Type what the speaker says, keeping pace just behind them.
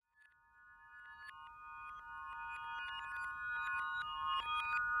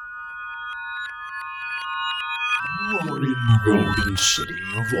You are in the golden city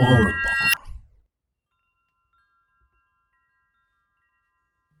of Auramar.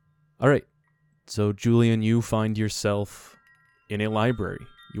 Alright, so Julian, you find yourself in a library.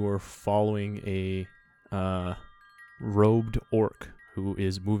 You are following a robed orc who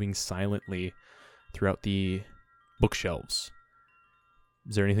is moving silently throughout the bookshelves.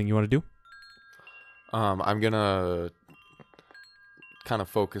 Is there anything you want to do? I'm gonna kind of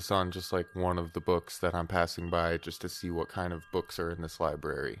focus on just like one of the books that I'm passing by just to see what kind of books are in this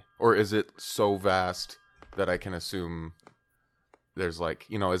library. Or is it so vast that I can assume there's like,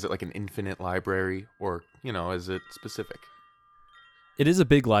 is it like an infinite library or, is it specific? It is a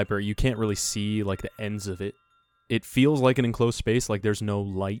big library. You can't really see like the ends of it. It feels like an enclosed space, like there's no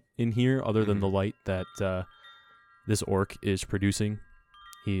light in here other than the light that this orc is producing.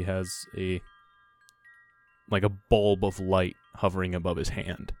 He has a bulb of light hovering above his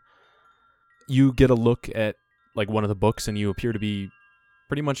hand. You get a look at like one of the books and you appear to be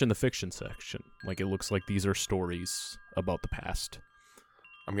pretty much in the fiction section. Like it looks like these are stories about the past.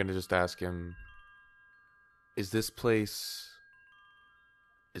 I'm going to just ask him, is this place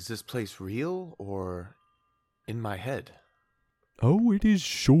real or in my head? Oh, it is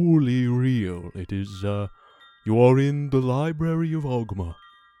surely real. It is, you are in the Library of Ogma.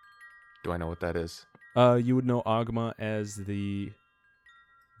 Do I know what that is? You would know Ogma as the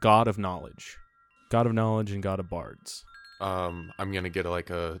god of knowledge. God of knowledge and god of bards. I'm gonna get like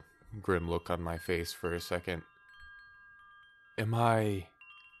a grim look on my face for a second. Am I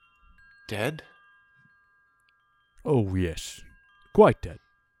dead? Oh, yes. Quite dead.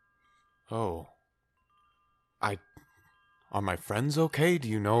 Oh. Are my friends okay? Do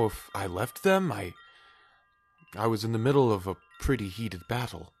you know if I left them? I was in the middle of a pretty heated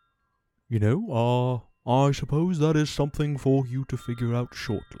battle. I suppose that is something for you to figure out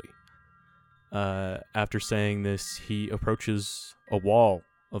shortly. After saying this, he approaches a wall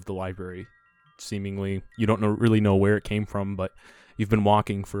of the library. Seemingly, you don't really know where it came from, but you've been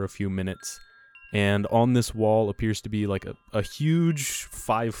walking for a few minutes. And on this wall appears to be like a huge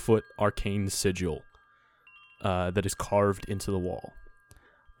 5-foot arcane sigil that is carved into the wall.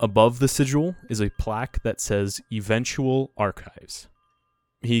 Above the sigil is a plaque that says Eventual Archives.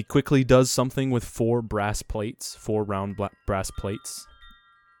 He quickly does something with 4 round brass plates,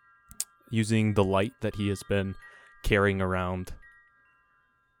 using the light that he has been carrying around,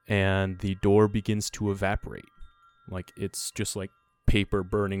 and the door begins to evaporate. Like it's just like paper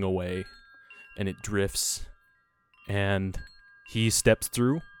burning away, and it drifts, and he steps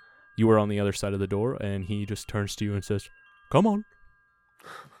through. You are on the other side of the door, and he just turns to you and says, "Come on."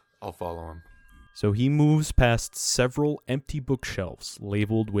 I'll follow him. So he moves past several empty bookshelves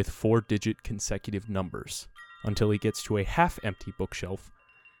labeled with 4-digit consecutive numbers until he gets to a half-empty bookshelf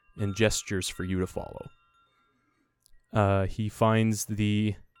and gestures for you to follow. He finds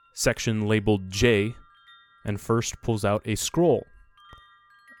the section labeled J and first pulls out a scroll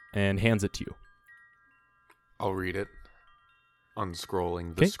and hands it to you. I'll read it.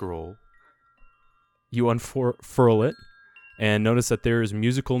 Unscrolling the scroll. You unfurl it and notice that there is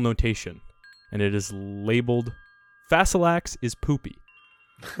musical notation, and it is labeled Fascilax is poopy.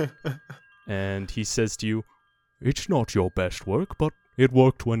 And he says to you, "It's not your best work, but it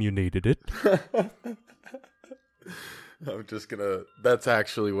worked when you needed it." I'm just gonna... That's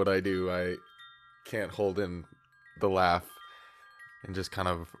actually what I do. I can't hold in the laugh and just kind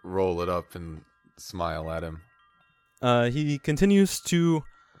of roll it up and smile at him. He continues to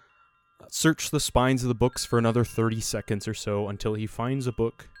search the spines of the books for another 30 seconds or so until he finds a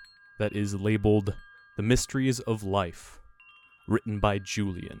book that is labeled The Mysteries of Life, written by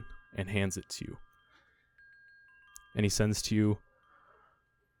Julian, and hands it to you. And he sends to you,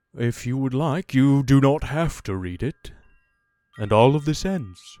 "If you would like, you do not have to read it. And all of this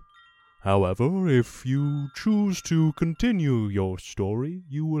ends. However, if you choose to continue your story,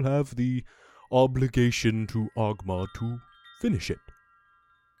 you will have the obligation to Ogma to finish it.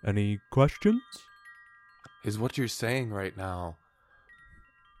 Any questions?" Is what you're saying right now...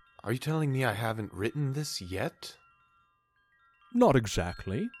 Are you telling me I haven't written this yet? Not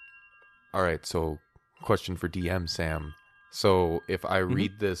exactly. Alright, so question for DM Sam. So if I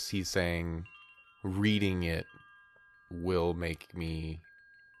read this, he's saying reading it will make me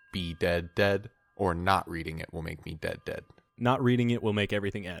be dead, or not reading it will make me dead? Not reading it will make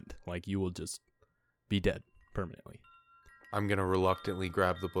everything end. Like, you will just be dead permanently. I'm going to reluctantly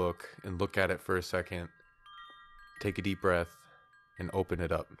grab the book and look at it for a second, take a deep breath, and open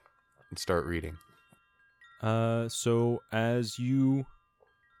it up and start reading. So as you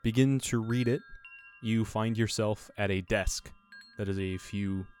begin to read it, you find yourself at a desk that is a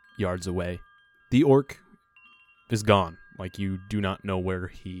few yards away. The orc is gone. Like, you do not know where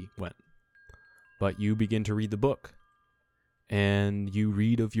he went. But you begin to read the book. And you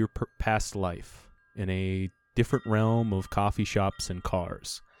read of your past life in a different realm of coffee shops and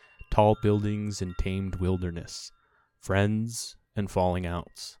cars, tall buildings and tamed wilderness, friends and falling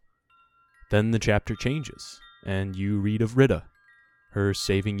outs. Then the chapter changes, and you read of Rita, her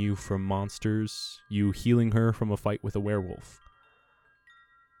saving you from monsters, you healing her from a fight with a werewolf.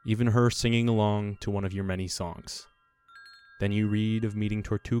 Even her singing along to one of your many songs. Then you read of meeting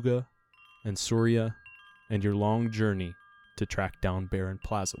Tortuga and Surya and your long journey to track down Baron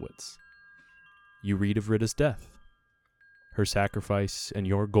Plazowitz. You read of Rita's death, her sacrifice, and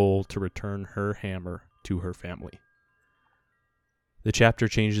your goal to return her hammer to her family. The chapter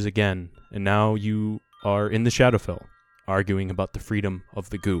changes again, and now you are in the Shadowfell, arguing about the freedom of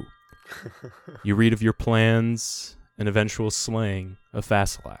the goo. You read of your plans and eventual slaying of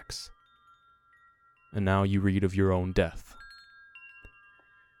Fasalax. And now you read of your own death.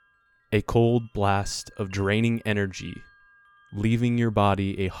 A cold blast of draining energy, leaving your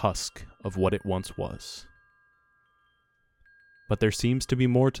body a husk of what it once was. But there seems to be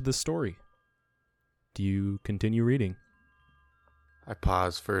more to the story. Do you continue reading? I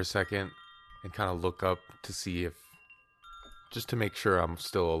pause for a second and kind of look up to see if, just to make sure I'm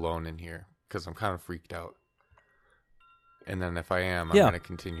still alone in here, because I'm kind of freaked out. And then if I am, I'm going to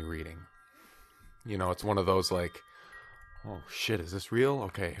continue reading. You know, it's one of those like, oh shit, is this real?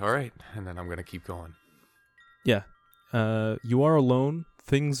 Okay, all right. And then I'm going to keep going. Yeah. You are alone.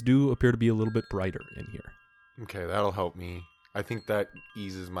 Things do appear to be a little bit brighter in here. Okay, that'll help me. I think that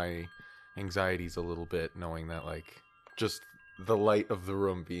eases my anxieties a little bit, knowing that, like, just the light of the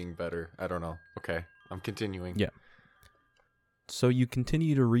room being better. I don't know. Okay, I'm continuing. Yeah. So you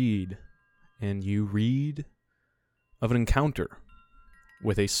continue to read, and you read of an encounter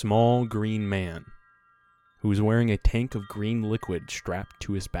with a small green man who is wearing a tank of green liquid strapped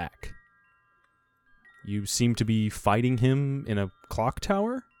to his back. You seem to be fighting him in a clock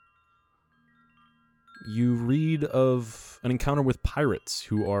tower. You read of an encounter with pirates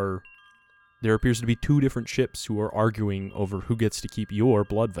who are... There appears to be two different ships who are arguing over who gets to keep your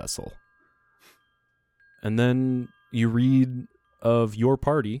blood vessel. And then you read of your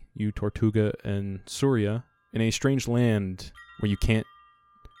party, you, Tortuga, and Surya, in a strange land where you can't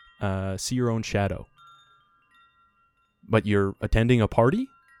see your own shadow. But you're attending a party?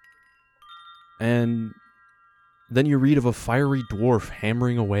 And then you read of a fiery dwarf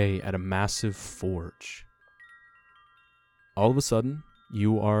hammering away at a massive forge. All of a sudden,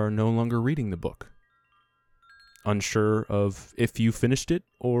 you are no longer reading the book. Unsure of if you finished it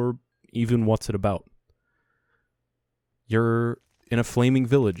or even what's it about. You're in a flaming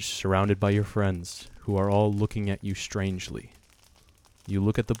village surrounded by your friends who are all looking at you strangely. You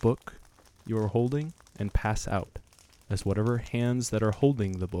look at the book you are holding and pass out, as whatever hands that are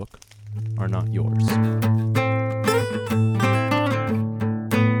holding the book are not yours.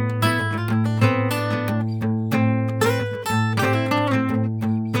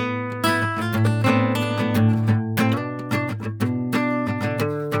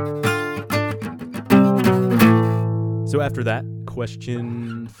 So after that,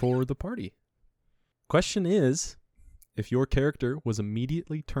 question for the party. Question is, if your character was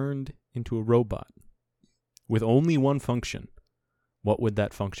immediately turned into a robot with only one function, what would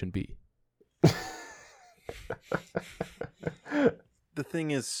that function be? The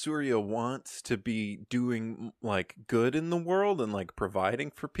thing is, Surya wants to be doing like good in the world and like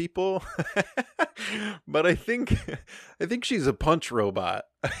providing for people. But I think she's a punch robot.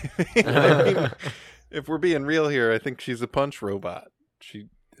 I mean, if we're being real here, I think she's a punch robot.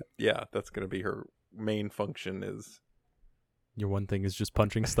 That's going to be her main function is... Your one thing is just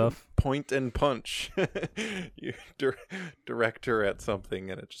punching stuff? Point and punch. You direct her at something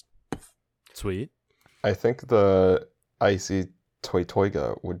and it just... Sweet. I think the Icy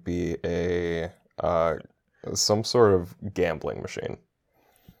Toytoiga would be some sort of gambling machine.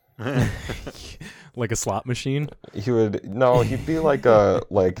 Like a slot machine? He'd be like a...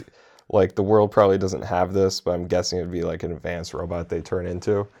 Like the world probably doesn't have this, but I'm guessing it'd be like an advanced robot they turn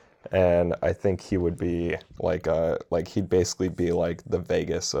into. And I think he would be he'd basically be like the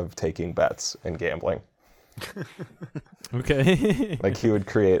Vegas of taking bets and gambling. Okay. Like he would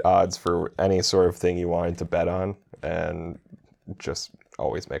create odds for any sort of thing you wanted to bet on and just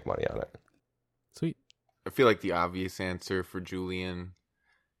always make money on it. Sweet. I feel like the obvious answer for Julian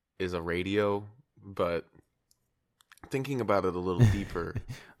is a radio, but thinking about it a little deeper,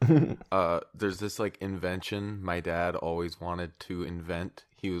 there's this like invention my dad always wanted to invent.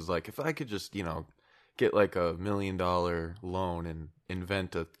 He was like, if I could just, get like $1 million loan and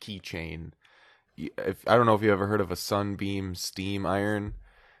invent a keychain if I don't know if you ever heard of a Sunbeam steam iron.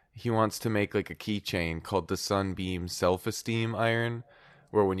 He wants to make like a keychain called the Sunbeam Self-Esteem Iron,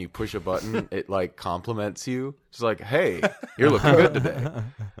 where when you push a button, it like compliments you. It's like, hey, you're looking good today.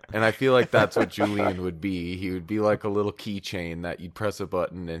 And I feel like that's what Julian would be. He would be like a little keychain that you'd press a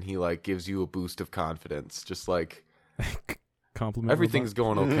button and he like gives you a boost of confidence. Just like Compliment. everything's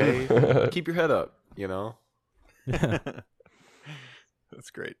going okay. Keep your head up, you know? Yeah.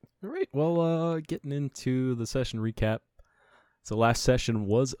 That's great. All right. Well, getting into the session recap. So last session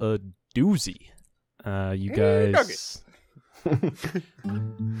was a doozy. You guys,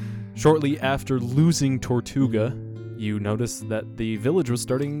 shortly after losing Tortuga, you noticed that the village was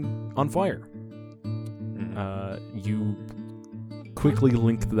starting on fire. You quickly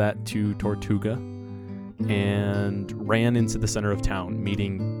linked that to Tortuga and ran into the center of town,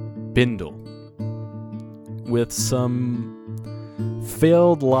 meeting Bindle. With some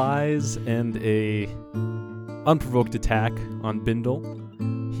failed lies and a unprovoked attack on Bindle,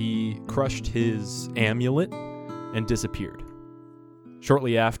 he crushed his amulet and disappeared.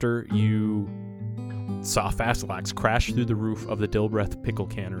 Shortly after, you saw Fastalax crash through the roof of the Dilbreth pickle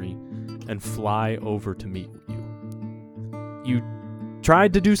cannery and fly over to meet you. You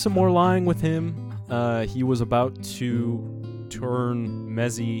tried to do some more lying with him. He was about to turn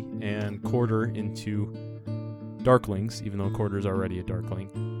Mezzy and Quarter into Darklings, even though Quarter's already a Darkling.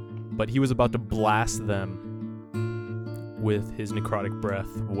 But he was about to blast them with his necrotic breath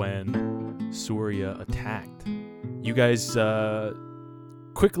when Surya attacked. You guys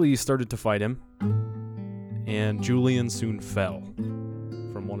quickly started to fight him, and Julian soon fell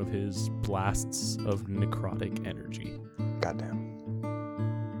from one of his blasts of necrotic energy. Goddamn.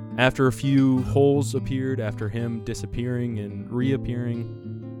 After a few holes appeared after him disappearing and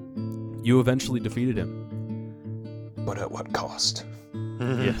reappearing, you eventually defeated him. But at what cost?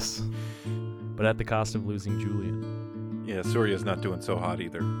 Yes. But at the cost of losing Julian. Yeah, Surya's not doing so hot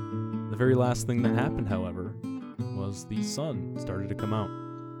either. The very last thing that happened, however, was the sun started to come out.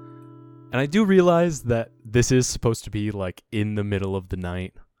 And I do realize that this is supposed to be like in the middle of the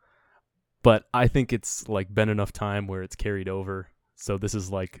night, but I think it's like been enough time where it's carried over. So this is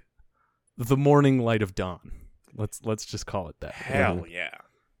like the morning light of dawn. Let's just call it that. Hell yeah.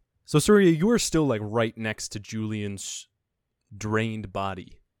 So Surya, you are still like right next to Julian's drained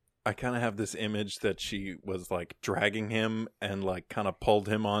body. I kind of have this image that she was like dragging him and like kind of pulled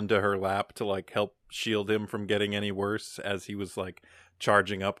him onto her lap to like help shield him from getting any worse as he was like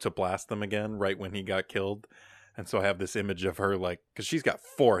charging up to blast them again right when he got killed. And so I have this image of her like, because she's got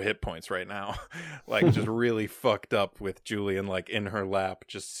 4 hit points right now, like just really fucked up with Julian like in her lap,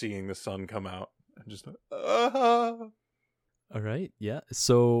 just seeing the sun come out and just All right, yeah.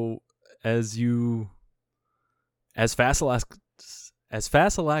 So as Fastalax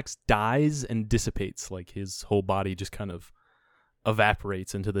dies and dissipates, like his whole body just kind of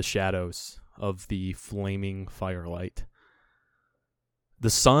evaporates into the shadows of the flaming firelight. The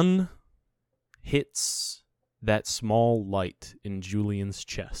sun hits that small light in Julian's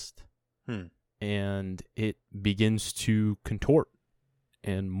chest, and it begins to contort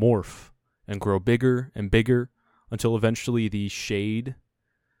and morph and grow bigger and bigger until eventually the shade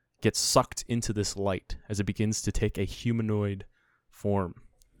gets sucked into this light as it begins to take a humanoid form.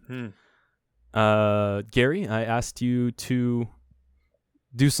 Gary, I asked you to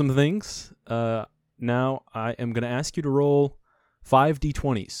do some things. Now I am going to ask you to roll 5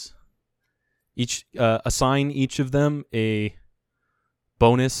 d20s. Each assign each of them a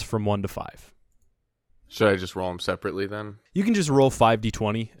bonus from 1 to 5. Should I just roll them separately then? You can just roll 5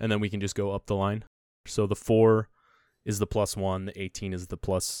 d20 and then we can just go up the line. So the 4 is the +1, the 18 is the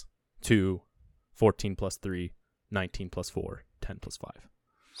 +2, 14 +3, 19 +4, 10 +5.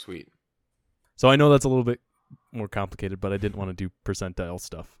 Sweet. So I know that's a little bit more complicated, but I didn't want to do percentile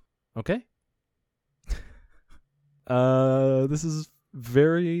stuff. Okay? This is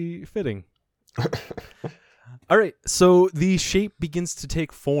very fitting. All right, so the shape begins to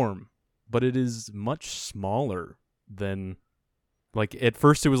take form, but it is much smaller than, like, at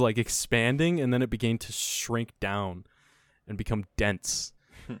first it was like expanding and then it began to shrink down and become dense.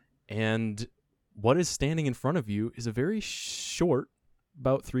 And what is standing in front of you is a very short,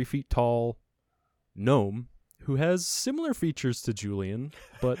 about 3 feet tall gnome who has similar features to Julian,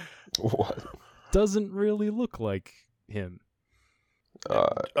 but What? doesn't really look like him.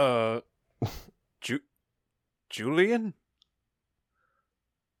 Julian?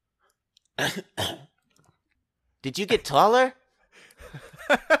 Did you get taller?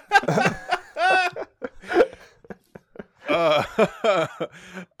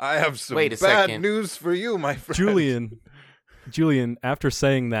 I have some Wait a bad second. news for you, my friend. Julian, after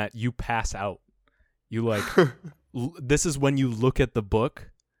saying that, you pass out You like this is when you look at the book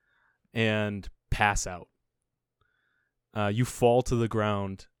and pass out. You fall to the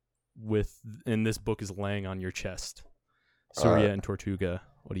ground and this book is laying on your chest. Surya and Tortuga,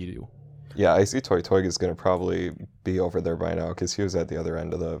 what do you do? Yeah, I see Toy Toy is going to probably be over there by now because he was at the other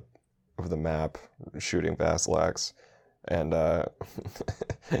end of the map shooting Vasilax. And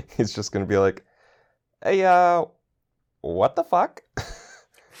he's just going to be like, hey, what the fuck?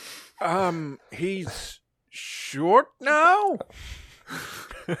 He's short now?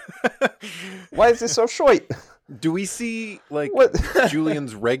 Why is this so short? Do we see, like, What?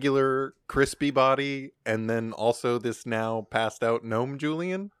 Julian's regular crispy body and then also this now passed out gnome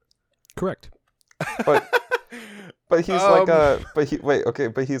Julian? Correct. But he's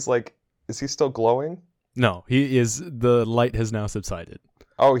but he's like, is he still glowing? No, he is. The light has now subsided.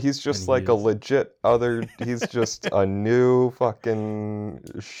 Oh, he's just And like he a is- legit he's just a new fucking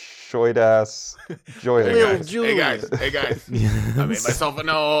shoid ass Julian. Hey Lil guys, Julian. hey guys, I made myself a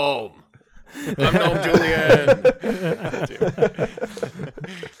gnome. I'm Gnome Julian.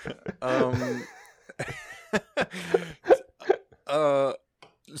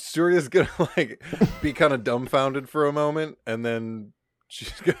 Surya's gonna like be kind of dumbfounded for a moment, and then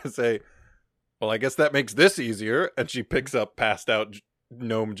she's gonna say, "Well, I guess that makes this easier." And she picks up passed out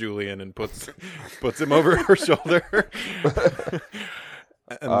gnome Julian and puts him over her shoulder,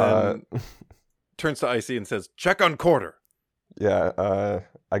 and then turns to Icy and says, "Check on Quarter." Yeah,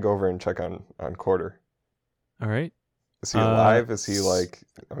 I go over and check on Quarter. All right. Is he alive? Is he like?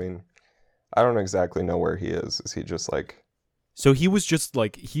 I mean, I don't exactly know where he is. Is he just like? So he was just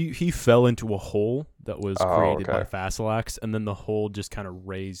like he fell into a hole that was Oh, created by okay. Vasilax, and then the hole just kind of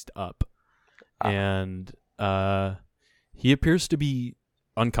raised up, and he appears to be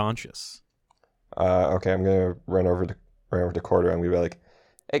unconscious. Okay, I'm gonna run over to Quarter. I'm gonna be like,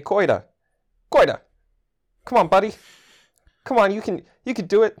 "Hey, Koida, come on, buddy, come on, you can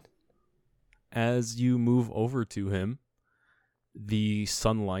do it." As you move over to him, the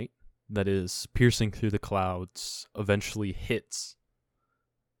sunlight that is piercing through the clouds eventually hits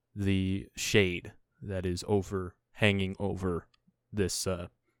the shade that is hanging over this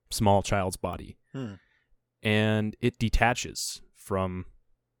small child's body. And it detaches from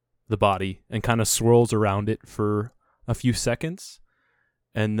the body and kind of swirls around it for a few seconds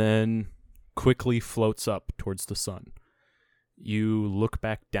and then quickly floats up towards the sun. You look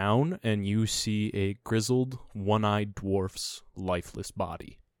back down and you see a grizzled, one-eyed dwarf's lifeless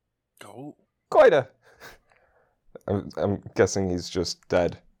body. Oh, Koida. I'm guessing he's just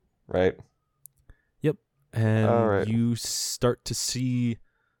dead, right? Yep. And All right. you start to see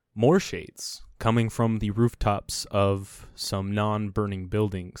more shades coming from the rooftops of some non-burning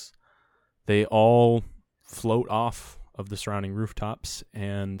buildings. They all float off of the surrounding rooftops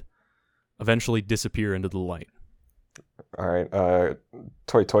and eventually disappear into the light. All right.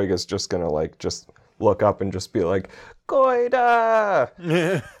 Toy Toyga's just gonna like just look up and just be like, Koida!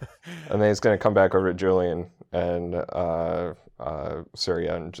 And then he's gonna come back over to Julian and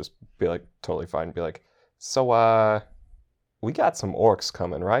Surya and just be like totally fine and be like, so we got some orcs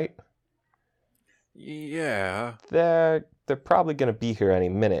coming, right? yeah. They're probably gonna be here any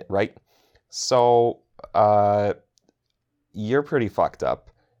minute, right? So you're pretty fucked up.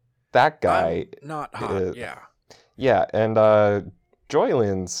 That guy I'm not hot. Yeah. Yeah, and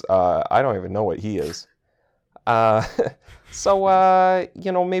Joyland's, I don't even know what he is. So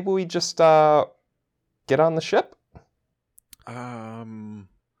maybe we just get on the ship?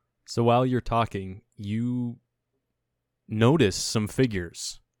 So while you're talking, you notice some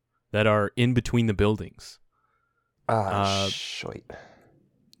figures that are in between the buildings. Shit.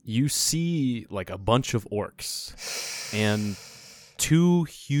 You see like a bunch of orcs and two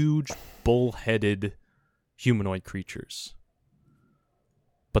huge bull-headed humanoid creatures.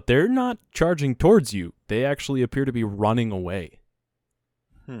 But they're not charging towards you. They actually appear to be running away.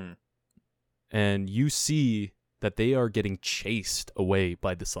 And you see that they are getting chased away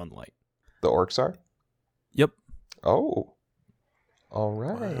by the sunlight. The orcs are? Yep. Oh. All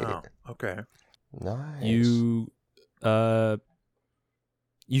right. Wow. Okay. Nice.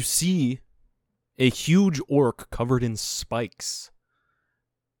 You see a huge orc covered in spikes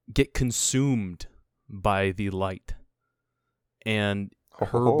get consumed by the light, and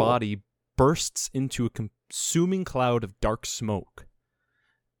her Oh. body bursts into a consuming cloud of dark smoke.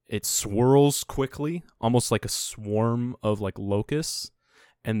 It swirls quickly, almost like a swarm of like locusts,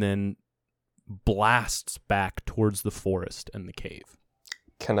 and then blasts back towards the forest and the cave.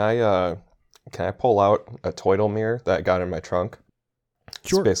 Can I pull out a Toidle mirror that I got in my trunk?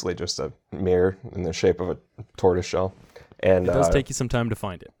 Sure. It's basically just a mirror in the shape of a tortoise shell. And It does take you some time to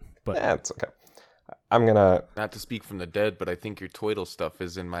find it, but yeah, it's okay. I'm gonna. Not to speak from the dead, but I think your Toidle stuff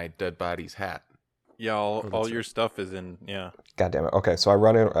is in my dead body's hat. Yeah, all your stuff is in. Yeah. God damn it. Okay, so I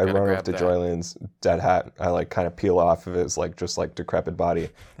run over grab to that. Joyland's dead hat. I like kind of peel off of his like just like decrepit body.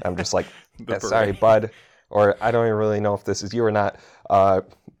 I'm just like, sorry, beret. bud, or I don't even really know if this is you or not.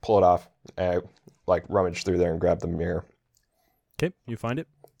 Pull it off. And I like rummage through there and grab the mirror, Okay, you find it.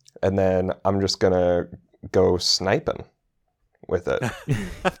 and then I'm just gonna go sniping with it.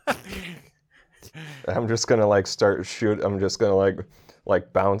 I'm just gonna like start shoot. I'm just gonna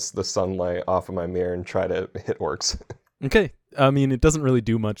like bounce the sunlight off of my mirror and try to hit orcs. Okay. I mean, it doesn't really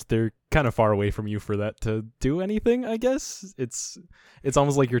do much. They're kind of far away from you for that to do anything, I guess. It's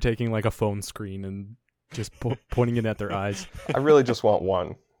almost like you're taking like a phone screen and just pointing it at their eyes. I really just want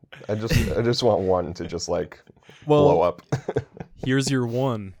one. I just want one to just like blow up. Here's your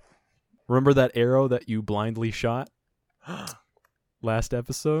one. Remember that arrow that you blindly shot last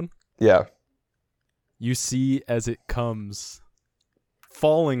episode? Yeah. You see as it comes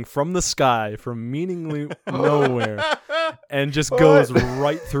falling from the sky from meaningly nowhere and just goes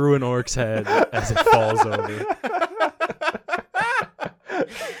right through an orc's head as it falls over.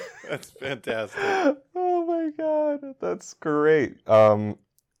 That's fantastic. Oh my god, that's great. I'm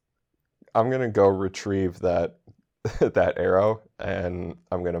gonna go retrieve that arrow and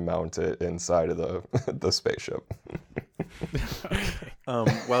I'm gonna mount it inside of the spaceship.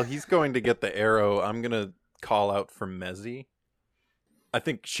 While he's going to get the arrow, I'm gonna call out for Mezzy. I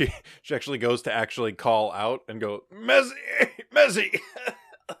think she actually goes to actually call out and go, Mezzy,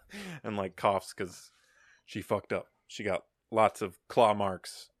 and like coughs because she fucked up. She got lots of claw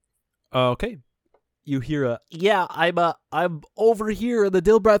marks. Okay. You hear a, yeah, I'm over here in the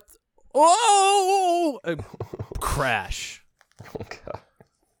Dilbreath. Oh! A crash Oh god.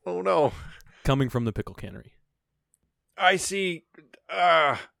 Oh no. coming from the pickle cannery. I see,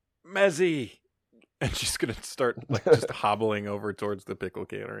 Mezzy. And she's going to start like just hobbling over towards the pickle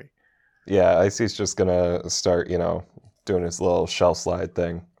cannery. Yeah, Icy's just gonna start, doing his little shell slide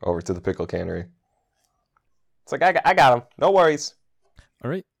thing over to the pickle cannery. It's like I got him. No worries.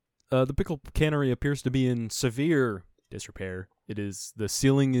 All right. The pickle cannery appears to be in severe disrepair. The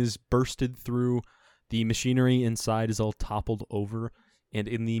ceiling is bursted through, the machinery inside is all toppled over, and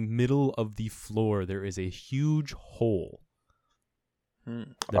in the middle of the floor there is a huge hole that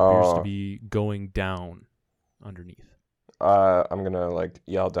appears to be going down underneath. I'm gonna like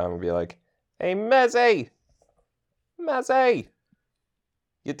yell down and be like, "Hey, Mezzy! Mezzy!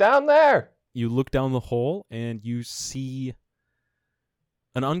 You down there?" You look down the hole and you see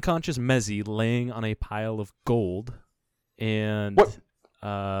an unconscious Mezzy laying on a pile of gold, and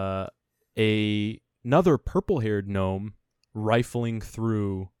What? another purple-haired gnome rifling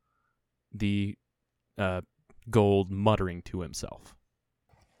through the gold, muttering to himself.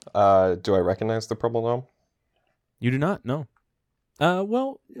 Do I recognize the purple gnome? You do not know.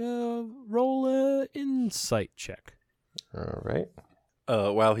 Roll a insight check. All right.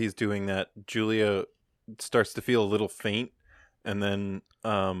 While he's doing that, Julia starts to feel a little faint and then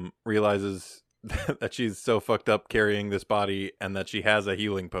realizes that she's so fucked up carrying this body and that she has a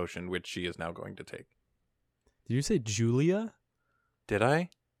healing potion, which she is now going to take. Did you say Julia? Did I?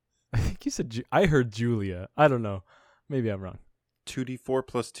 I think you said I heard Julia. I don't know. Maybe I'm wrong. 2d4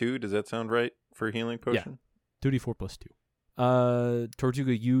 plus 2, does that sound right for a healing potion? 2d4 plus 2.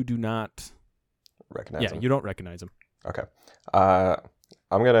 Tortuga, you do not... Recognize him. you don't recognize him. Okay.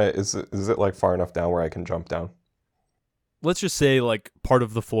 I'm gonna. Is it like far enough down where I can jump down? Let's just say like part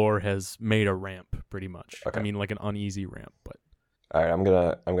of the floor has made a ramp, pretty much. Okay. I mean, like an uneasy ramp, but All right. I'm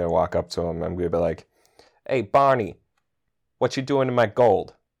gonna walk up to him. I'm gonna be like, "Hey, Barney, what you doing to my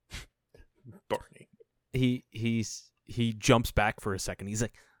gold?" Barney. he jumps back for a second. He's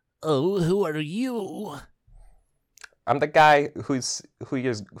like, "Oh, who are you?" I'm the guy whose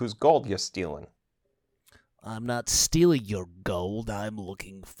gold you're stealing. I'm not stealing your gold. I'm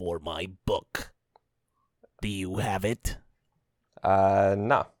looking for my book. Do you have it?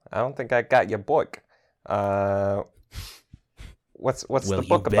 No, I don't think I got your book. What's the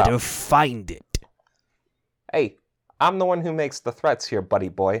book you better about? find it. Hey, I'm the one who makes the threats here, buddy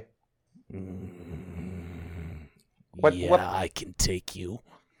boy. What- Yeah, what- I can take you.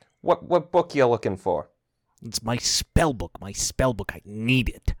 What book you looking for? It's my spell book. My spell book. I need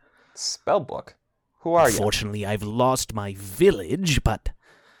it. Spell book. Who are you? Unfortunately, I've lost my village, but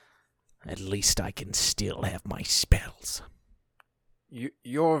at least I can still have my spells.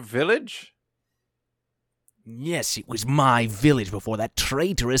 Your village? Yes, it was my village before that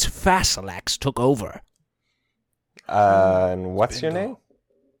traitorous Fasalax took over. And what's your name?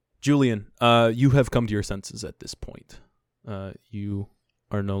 Julian, you have come to your senses at this point. You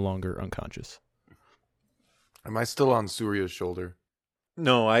are no longer unconscious. Am I still on Surya's shoulder?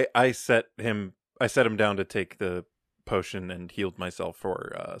 No, I set him down to take the potion and healed myself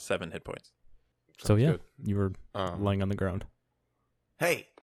for 7 hit points. So Sounds yeah, good. you were Um, lying on the ground. Hey,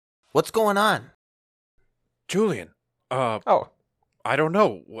 what's going on? Julian, Oh, I don't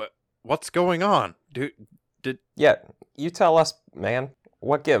know what's going on. yeah. You tell us, man.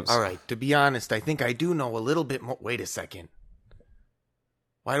 What gives? All right, to be honest, I think I do know a little bit more. Wait a second.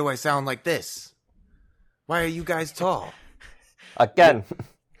 Why do I sound like this? Why are you guys tall? Again.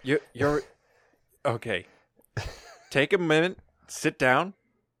 You're okay. Take a minute, sit down.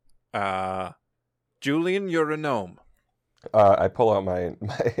 Julian, you're a gnome. I pull out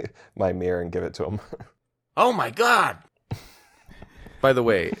my mirror and give it to him. Oh my god! By the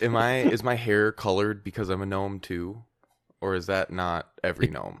way, is my hair colored because I'm a gnome too, or is that not every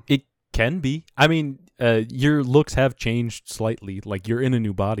gnome? It can be. I mean, your looks have changed slightly. Like, you're in a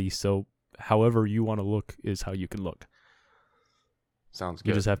new body, so however you want to look is how you can look. Sounds You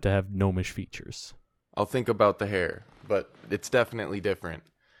good. just have to have gnomish features. I'll think about the hair, but it's definitely different.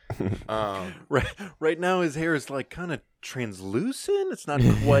 Right now, his hair is like kind of translucent. It's not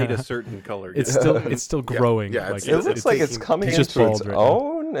quite a certain color. It's yet. still growing. yeah, like, It looks like it's taking- coming it's just into its bald right now.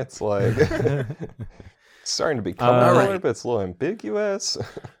 own. It's like it's starting to become All colored, right. but it's a little ambiguous.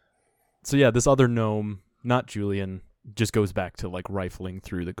 So yeah, this other gnome, not Julian, just goes back to like rifling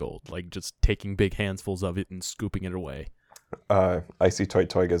through the gold, like just taking big handfuls of it and scooping it away. Icy Toy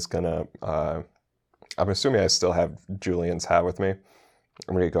Toiga's gonna. I'm assuming I still have Julian's hat with me.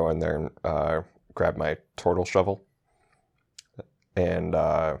 I'm gonna go in there and grab my turtle shovel, and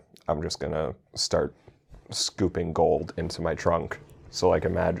I'm just gonna start scooping gold into my trunk. So like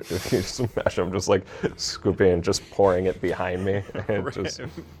imagine if you just imagine I'm just like scooping and just pouring it behind me and just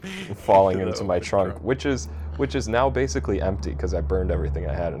falling Into the into my open trunk, trunk. which is now basically empty because I burned everything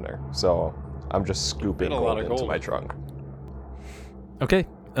I had in there. So I'm just scooping Been a lot gold of into gold. my trunk. Okay,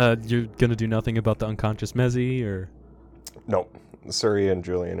 you're gonna do nothing about the unconscious Mezzy, or Nope. Suri and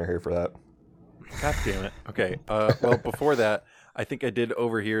Julian are here for that. God damn it. Okay. Well, before that, I think I did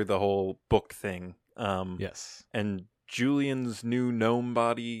overhear the whole book thing. yes, And Julian's new gnome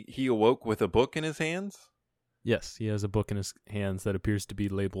body, he awoke with a book in his hands? yes, he has a book in his hands that appears to be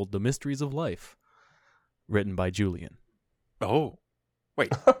labeled "The Mysteries of Life," written by Julian. Oh.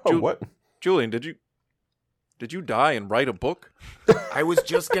 Wait. Oh, what? Julian, did you die and write a book? I was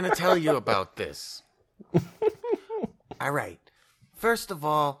just gonna tell you about this. All right. First of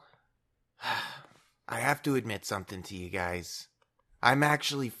all, I have to admit something to you guys. I'm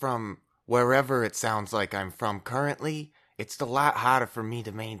actually from wherever it sounds like I'm from currently. It's a lot harder for me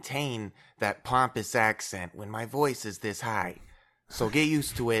to maintain that pompous accent when my voice is this high. So get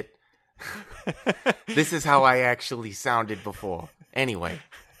used to it. This is how I actually sounded before. Anyway.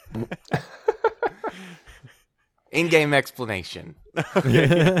 In-game explanation.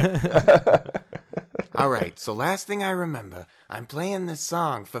 All right, so last thing I remember, I'm playing this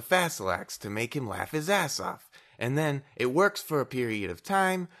song for Fasalax to make him laugh his ass off. And then it works for a period of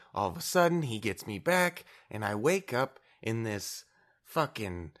time. All of a sudden, he gets me back, and I wake up in this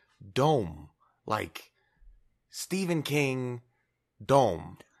fucking dome. Like Stephen King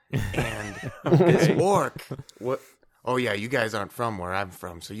dome. And this orc... What? Oh, yeah, you guys aren't from where I'm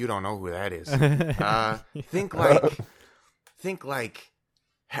from, so you don't know who that is. Think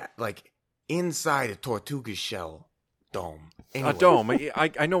like inside a Tortuga shell dome. Anyway, A dome.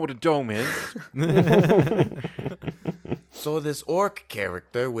 I know what a dome is. So this orc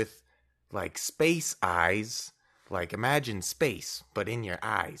character with like space eyes, like imagine space but in your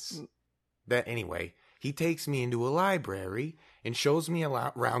eyes. That anyway, he takes me into a library and shows me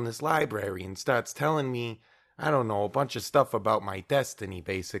around this library and starts telling me, I don't know, a bunch of stuff about my destiny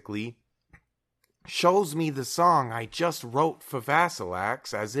basically. Shows me the song I just wrote for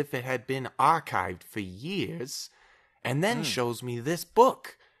Vasalax as if it had been archived for years, and then shows me this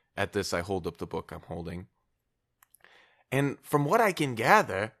book. At this, I hold up the book I'm holding. And from what I can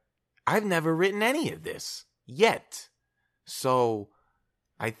gather, I've never written any of this yet. So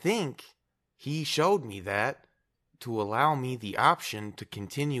I think he showed me that to allow me the option to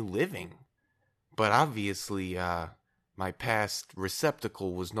continue living. But obviously, my past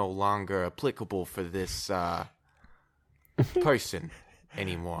receptacle was no longer applicable for this person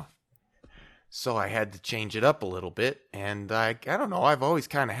anymore. So I had to change it up a little bit, and I don't know, I've always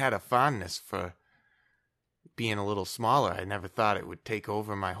kind of had a fondness for being a little smaller. I never thought it would take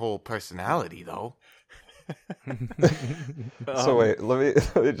over my whole personality, though. So wait, let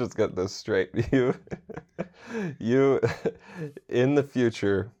me just get this straight. You in the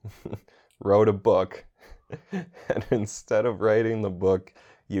future wrote a book, and instead of writing the book,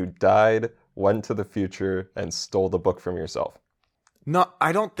 you died went to the future and stole the book from yourself. No,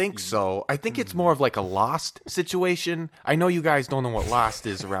 I don't think so. I think it's more of like a Lost situation. I know you guys don't know what Lost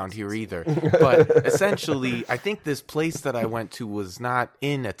is around here either. But essentially, I think this place that I went to was not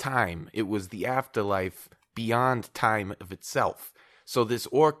in a time. It was the afterlife beyond time of itself. So this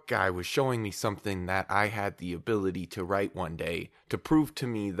orc guy was showing me something that I had the ability to write one day to prove to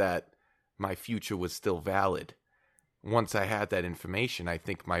me that my future was still valid. Once I had that information, I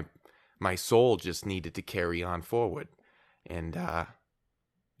think my soul just needed to carry on forward. And,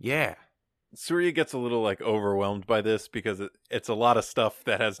 yeah. Surya gets a little like overwhelmed by this because it's a lot of stuff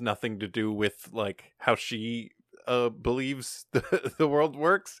that has nothing to do with like how she believes the world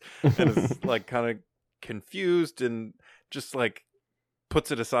works, and is like kind of confused and just like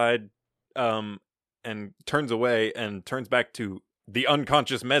puts it aside and turns away and turns back to the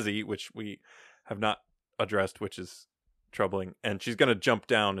unconscious Mezzy, which we have not addressed, which is troubling. And she's gonna jump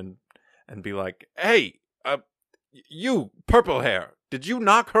down and be like, "Hey, you, purple hair, did you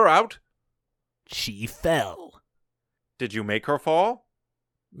knock her out? She fell. Did you make her fall?"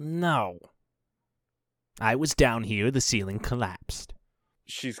 No. I was down here, the ceiling collapsed.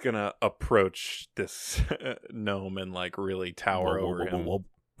 She's gonna approach this gnome and like really tower over him.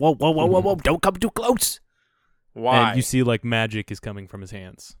 Whoa, don't come too close. Why? And you see like magic is coming from his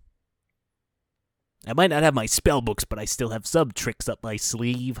hands. I might not have my spell books, but I still have some tricks up my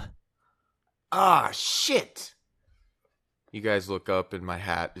sleeve. Ah, shit. You guys look up and my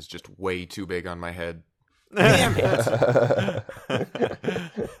hat is just way too big on my head. Damn it.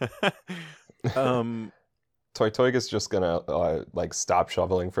 Toytoiga's just gonna like stop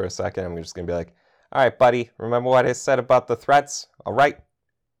shoveling for a second. I'm just gonna be like, "All right, buddy, remember what I said about the threats? All right,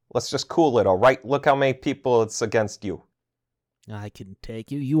 let's just cool it. All right, look how many people it's against you." I can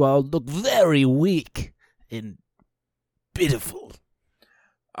take you. You all look very weak and pitiful.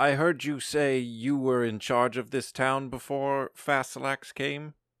 I heard you say you were in charge of this town before Fasalax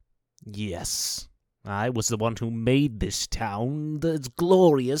came? Yes, I was the one who made this town as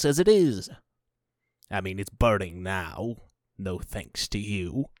glorious as it is. I mean, it's burning now, no thanks to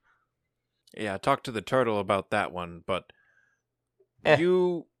you. Yeah, talk to the turtle about that one, but Eh.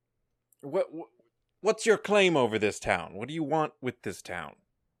 you... What's your claim over this town? What do you want with this town?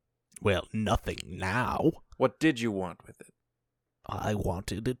 Well, nothing now. What did you want with it? I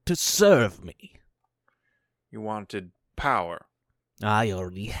wanted it to serve me. You wanted power. I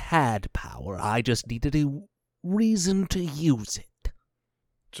already had power. I just needed a reason to use it.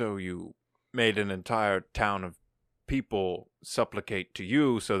 So you made an entire town of people supplicate to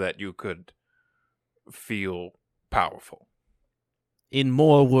you so that you could feel powerful. In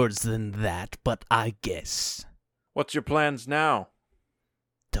more words than that, but I guess. What's your plans now?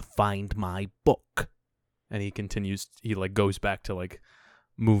 To find my book. And he continues, he like goes back to like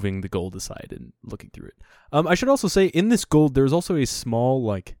moving the gold aside and looking through it. I should also say in this gold, there's also a small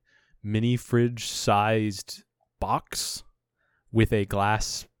like mini fridge sized box with a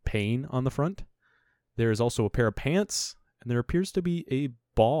glass pane on the front. There is also a pair of pants, and there appears to be a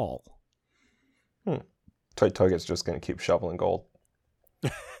ball. Toytoiga's just gonna keep shoveling gold.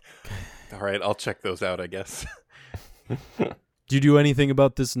 All right, I'll check those out, I guess. Do you do anything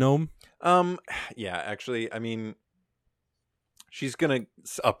about this gnome? Yeah, actually, I mean, she's gonna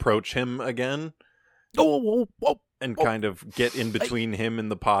approach him again and kind of get in between him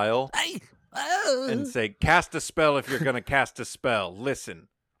and the pile and say, "Cast a spell if you're gonna cast a spell. Listen."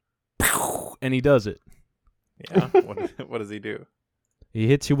 And he does it. Yeah, what does he do? He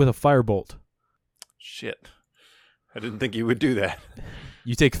hits you with a firebolt. Shit. I didn't think you would do that.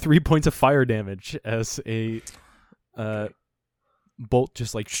 You take 3 points of fire damage as a bolt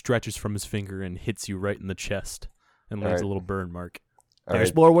just like stretches from his finger and hits you right in the chest and leaves Alright. a little burn mark.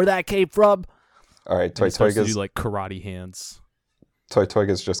 There's more where that came from. All right, And he starts to Toytoiga's do like karate hands.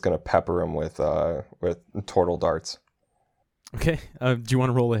 Toytoiga's just gonna pepper him with turtle darts. Okay. Do you want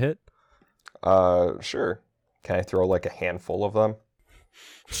to roll a hit? Sure. Can I throw like a handful of them?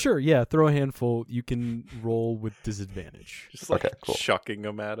 Sure, yeah. Throw a handful. You can roll with disadvantage. Just like Okay, cool. chucking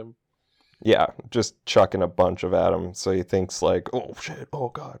him at him. Yeah, just chucking a bunch of at him, so he thinks like, "Oh shit, oh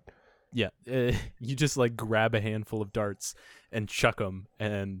god." Yeah. You just like grab a handful of darts and chuck them,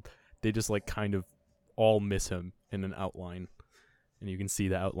 and they just like kind of all miss him in an outline. And you can see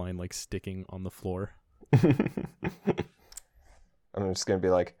the outline like sticking on the floor. I'm just gonna be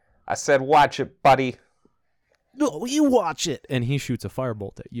like, "I said, watch it, buddy." No, you watch it. And he shoots a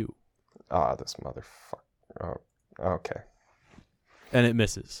firebolt at you. Ah, this motherfucker. Oh, okay. And it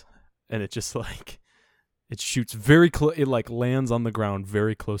misses. And it just like it shoots very close. It like lands on the ground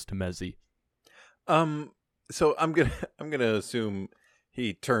very close to Mezzy. So I'm gonna assume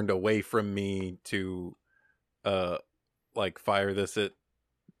he turned away from me to, like, fire this at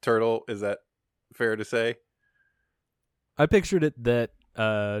Turtle. Is that fair to say? I pictured it that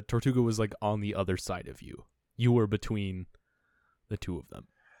Tortuga was like on the other side of you. You were between the two of them.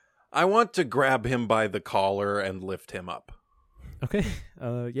 I want to grab him by the collar and lift him up. Okay.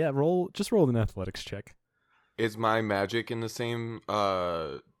 Yeah, roll an athletics check. Is my magic in the same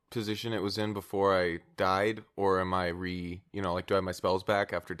position it was in before I died, or am I like, do I have my spells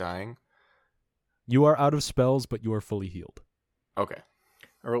back after dying? You are out of spells, but you are fully healed. Okay.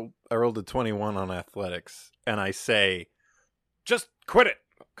 I rolled a 21 on athletics, and I say, just quit it.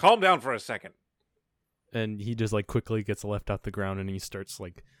 Calm down for a second. And he just like quickly gets left off the ground, and he starts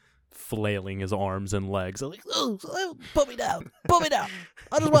like flailing his arms and legs. Like, Oh, put me down. Put me down.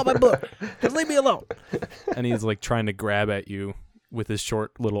 I just want my book. Just leave me alone. and he's like trying to grab at you with his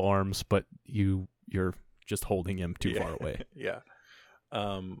short little arms, but you're just holding him too far away. Yeah.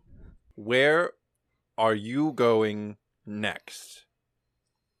 Where are you going next?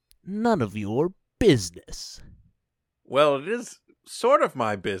 None of your business. Well, it is sort of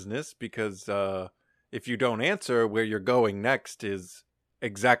my business because if you don't answer, where you're going next is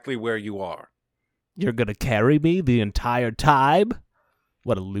exactly where you are. You're gonna carry me the entire time?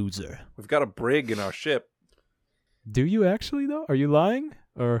 What a loser. We've got a brig in our ship. Do you actually though? Are you lying?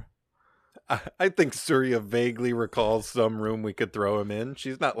 Or I think Surya vaguely recalls some room we could throw him in.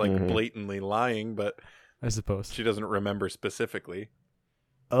 She's not like blatantly lying, but I suppose. she doesn't remember specifically.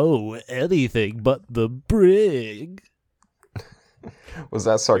 Oh, anything but the brig. Was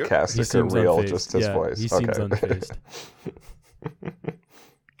that He sarcastic or seems real? unfazed. Just his Yeah, voice. he seems unfazed.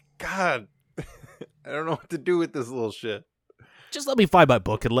 God, I don't know what to do with this little shit. Just let me find my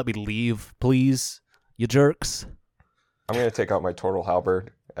book and let me leave, please. You jerks. I'm gonna take out my total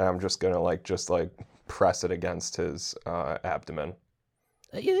halberd and I'm just gonna press it against his abdomen.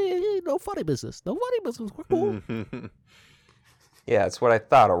 Hey, no funny business. No funny business. We're cool. Yeah, that's what I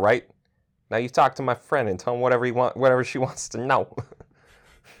thought. All right. Now you talk to my friend and tell him whatever she wants to know.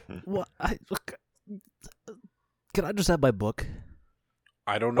 What? Can I just have my book?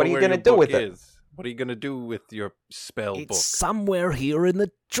 I don't know What are you where gonna your do book with it? is. What are you gonna do with your spell It's book? somewhere here in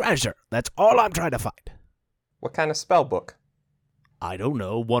the treasure. That's all I'm trying to find. What kind of spell book? I don't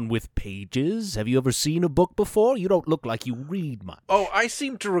know. One with pages. Have you ever seen a book before? You don't look like you read much. Oh, I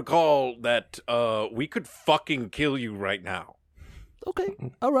seem to recall that we could fucking kill you right now. Okay.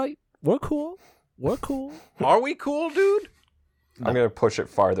 All right. We're cool. We're cool. Are we cool, dude? I'm gonna push it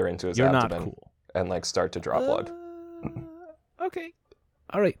farther into his You're not abdomen cool. and start to draw blood. Okay.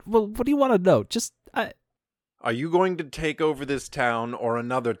 All right. Well, what do you want to know? Just Are you going to take over this town or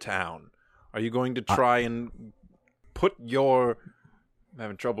another town? Are you going to try and put your... I'm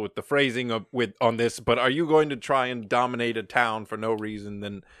having trouble with the phrasing on this, but are you going to try and dominate a town for no reason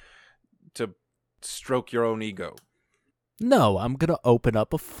than to stroke your own ego? No, I'm gonna open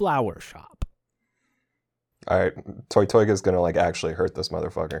up a flower shop. All right, Toy Toyga's gonna actually hurt this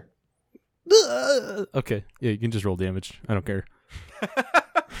motherfucker. Okay. Yeah, you can just roll damage. I don't care.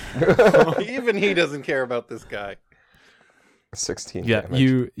 Even he doesn't care about this guy. 16 Yeah,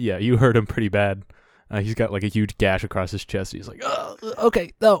 damage. you hurt him pretty bad. He's got like a huge gash across his chest. He's like, oh.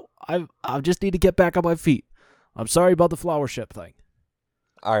 Okay. No, I just need to get back on my feet. I'm sorry about the flower ship thing.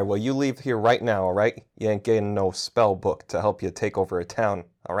 All right, well, you leave here right now, all right? You ain't getting no spell book to help you take over a town,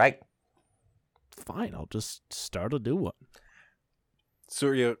 all right? Fine. I'll just start a new one.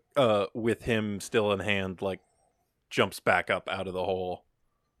 Surya, with him still in hand, jumps back up out of the hole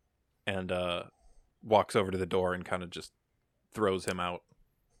and walks over to the door and kind of just throws him out.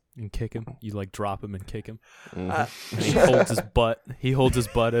 And kick him. You drop him and kick him. Mhm. And he holds his butt. He holds his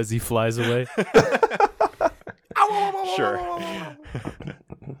butt as he flies away. Sure.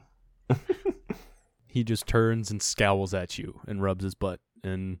 He just turns and scowls at you and rubs his butt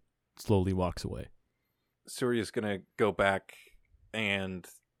and slowly walks away. Surya's gonna go back and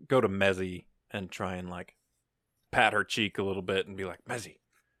go to Mezzy and try and pat her cheek a little bit and be like, Mezzy,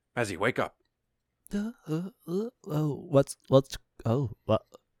 wake up. What?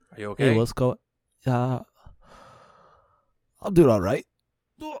 Are you okay? Hey, what's going? I'm doing all right.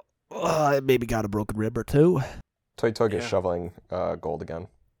 I maybe got a broken rib or two. Toy Toyga's Yeah. shoveling gold again.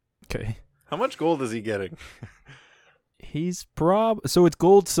 Okay. How much gold is he getting? He's so it's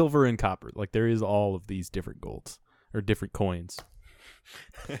gold, silver, and copper. There is all of these different golds or different coins.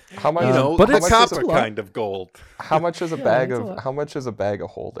 How much? but the it's copper a lot. kind of gold. How much is a Yeah, bag it's a of? lot. How much is a bag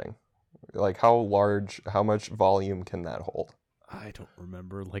of holding? How large? How much volume can that hold? I don't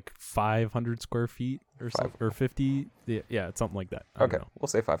remember, 500 square feet or something, or 50. Yeah, it's something like that. I don't Okay, know. we'll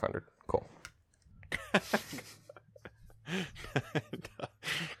say 500. Cool.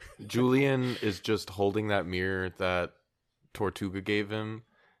 Julian is just holding that mirror that Tortuga gave him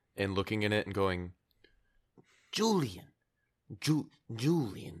and looking in it and going, Julian,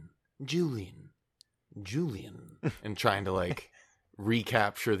 Julian, and trying to like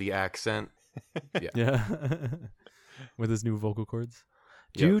recapture the accent. Yeah. With his new vocal cords.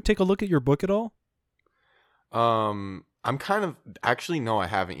 Do Yep. you take a look at your book at all? I'm kind of actually no, I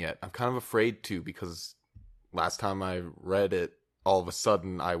haven't yet. I'm kind of afraid to because last time I read it, all of a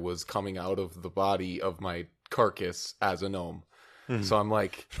sudden I was coming out of the body of my carcass as a gnome. So I'm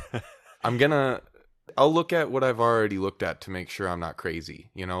like, I'll look at what I've already looked at to make sure I'm not crazy.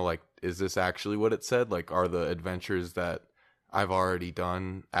 You know, like, is this actually what it said? Like, are the adventures that I've already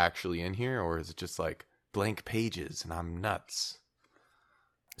done actually in here? Or is it just like blank pages and I'm nuts?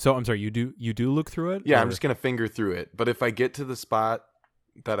 So I'm sorry, you do look through it? Yeah, or- I'm just going to finger through it. But if I get to the spot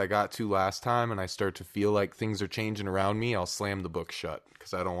that I got to last time and I start to feel like things are changing around me, I'll slam the book shut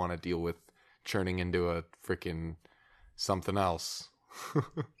because I don't want to deal with churning into a freaking something else.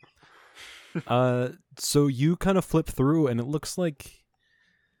 So you kind of flip through and it looks like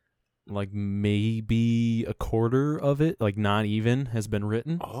maybe a quarter of it, like not even, has been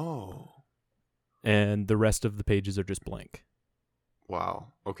written. Oh. And the rest of the pages are just blank.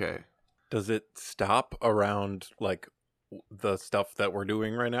 Wow. Okay. Does it stop around like the stuff that we're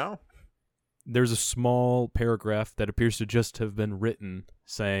doing right now? There's a small paragraph that appears to just have been written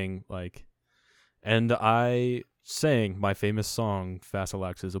saying like, and I sang my famous song,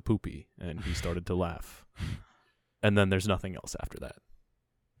 Fasalax is a poopy, and he started to laugh. And then there's nothing else after that.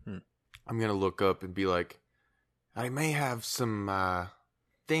 I'm going to look up and be like, I may have some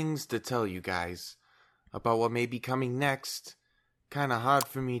things to tell you guys about what may be coming next. Kind of hard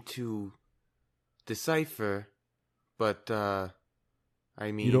for me to decipher, but I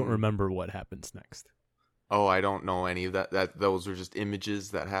mean, You don't remember what happens next. Oh, I don't know any of that. Those were just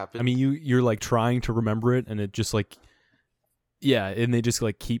images that happened. I mean, you're like trying to remember it, and it just like, yeah, and they just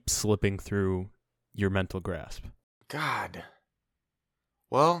like keep slipping through your mental grasp. God.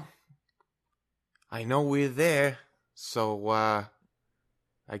 Well, I know we're there, so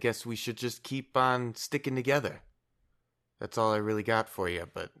I guess we should just keep on sticking together. That's all I really got for you,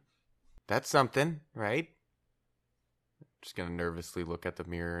 but that's something, right? Just gonna nervously look at the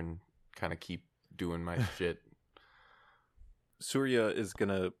mirror and kind of keep doing my shit. Surya is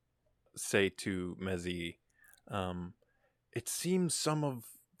gonna say to Mezi, it seems some of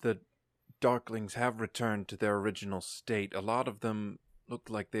the Darklings have returned to their original state. A lot of them looked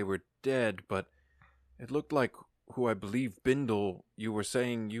like they were dead, but it looked like who I believe Bindle, you were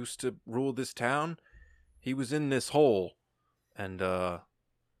saying, used to rule this town. He was in this hole, and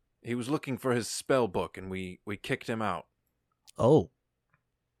he was looking for his spell book, and we kicked him out. Oh.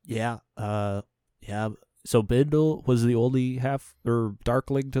 Yeah, yeah. So Bindle was the only half or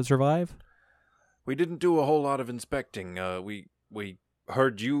Darkling to survive? We didn't do a whole lot of inspecting. We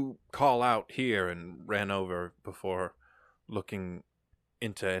heard you call out here and ran over before looking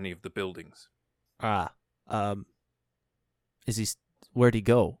into any of the buildings. Is he, where'd he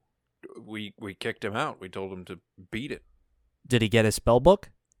go? We kicked him out. We told him to beat it. Did he get his spell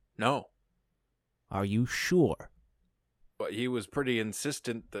book? No. Are you sure? But he was pretty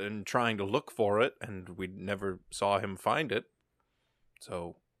insistent in trying to look for it, and we never saw him find it.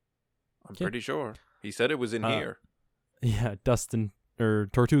 So, I'm Yeah. pretty sure. He said it was in here. Yeah, Dustin or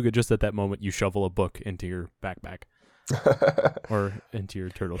Tortuga, just at that moment, you shovel a book into your backpack or into your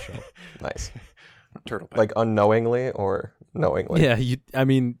turtle shell. Nice. Turtle pack. Like unknowingly or knowingly? Yeah,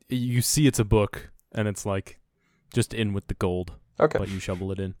 you see it's a book, and it's like just in with the gold, Okay. but you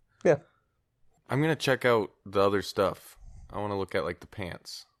shovel it in. I'm gonna check out the other stuff. I want to look at like the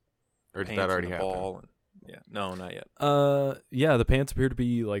pants. Or did Pants that and already the happen? ball and- yeah, no, not yet. Yeah, the pants appear to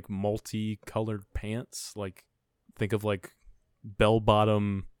be like multicolored pants. Like, think of like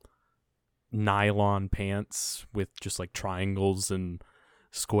bell-bottom nylon pants with just like triangles and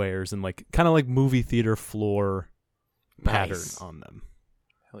squares and like kind of like movie theater floor pattern Nice. on them.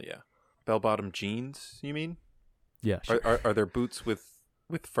 Hell yeah. Bell-bottom jeans, you mean? Yeah, sure. Are there boots with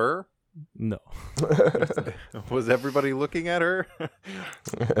fur? No. Was everybody looking at her?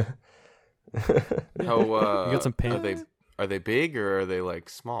 How You got some pants? Are they big or are they like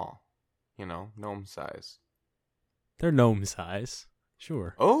small? You know, gnome size. They're gnome size.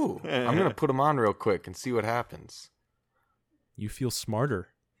 Sure. Oh, I'm gonna put them on real quick and see what happens. You feel smarter.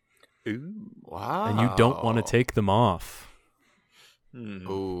 Ooh. Wow. And you don't want to take them off. Hmm.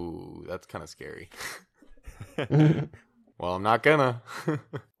 Ooh, that's kind of scary. Well, I'm not gonna.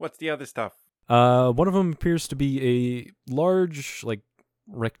 What's the other stuff? One of them appears to be a large, like,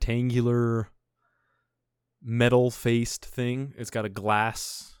 rectangular, metal-faced thing. It's got a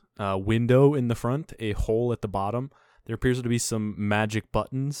glass window in the front, a hole at the bottom. There appears to be some magic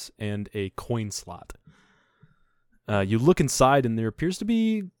buttons and a coin slot. You look inside, and there appears to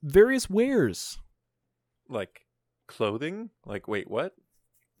be various wares. Like clothing? Like, wait, what?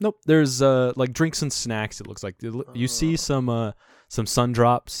 Nope, there's like drinks and snacks. It looks like you see some sun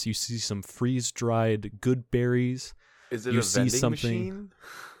drops. You see some freeze dried good berries. Is it You a see vending something- machine?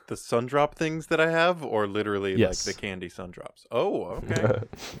 The sun drop things that I have, or literally Yes. like the candy sun drops? Oh, okay.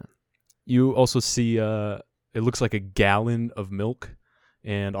 You also see it looks like a gallon of milk,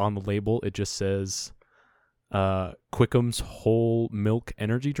 and on the label it just says Quick'em's whole milk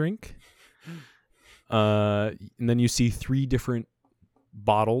energy drink. And then you see 3 different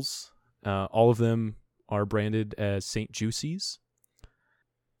bottles. All of them are branded as St. Juicy's.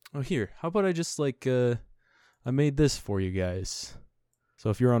 Oh, here. How about I just like I made this for you guys. So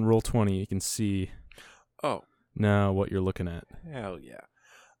if you're on Roll20, you can see Oh, now what you're looking at. hell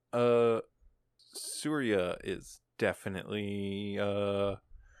yeah. Surya is definitely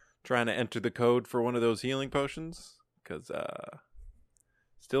trying to enter the code for one of those healing potions, because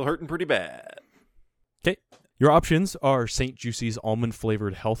still hurting pretty bad. Okay. Your options are St. Juicy's almond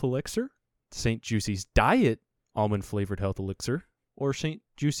flavored health elixir, St. Juicy's diet almond flavored health elixir, or St.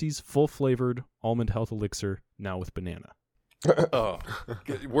 Juicy's full flavored almond health elixir now with banana. Oh,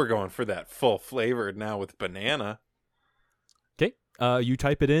 we're going for that full flavored now with banana. Okay. You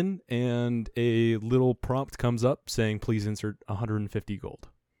type it in, and a little prompt comes up saying, "Please insert 150 gold."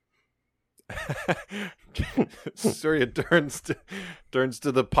 Surya turns to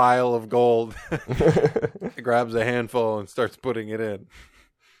the pile of gold, grabs a handful, and starts putting it in.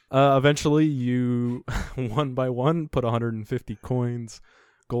 Eventually, you one by one put 150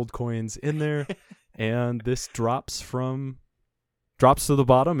 gold coins in there, and this drops to the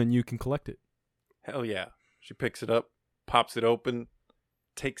bottom, and you can collect it. Hell yeah. She picks it up, pops it open,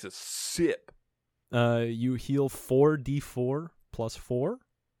 takes a sip. You heal 4d4 plus 4.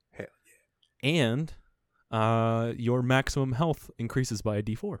 Hell yeah. And your maximum health increases by a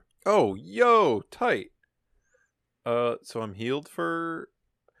d4. Oh, yo, tight. So I'm healed for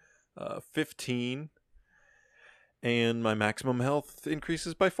 15, and my maximum health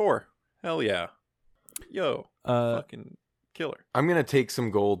increases by 4. Hell yeah. Yo, fucking killer. I'm gonna take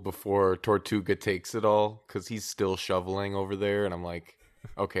some gold before Tortuga takes it all, because he's still shoveling over there, and I'm like,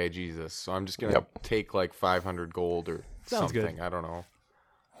 okay, Jesus. So I'm just gonna take like 500 gold or Sounds something. good. I don't know.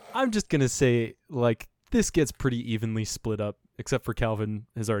 I'm just going to say, like, this gets pretty evenly split up, except for Calvin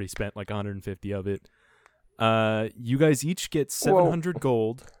has already spent like 150 of it. You guys each get 700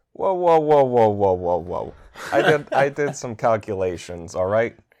 gold. Whoa. I did some calculations, all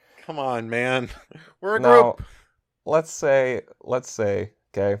right? Come on, man. We're a Now, group. let's say,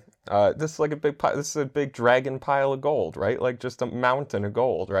 okay, this is like a big this is a big dragon pile of gold, right? Like just a mountain of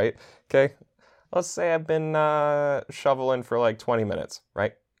gold, right? Okay, let's say I've been shoveling for like 20 minutes,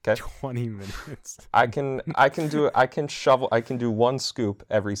 right? Okay, 20 minutes. I can do 1 scoop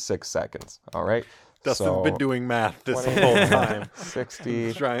every 6 seconds, all right? Dustin's been doing math this 20, whole time.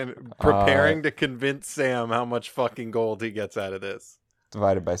 60 Preparing to convince Sam how much fucking gold he gets out of this.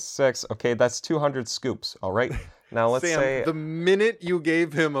 divided by 6. Okay, that's 200 scoops, all right? Now let's Sam, say the minute you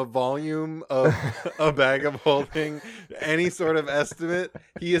gave him a volume of a bag of holding, any sort of estimate,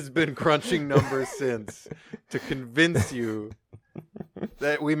 he has been crunching numbers since to convince you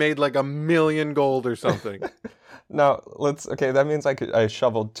that we made like 1 million gold or something. Now that means I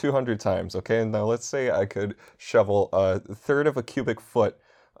shoveled 200 times, okay? Now let's say I could shovel a third of a cubic foot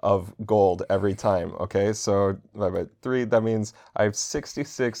of gold every time, okay? So by 3, that means I have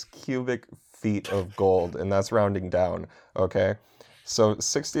 66 cubic feet of gold, and that's rounding down, okay? So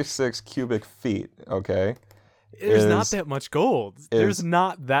 66 cubic feet, okay? There's not is- that much gold. There's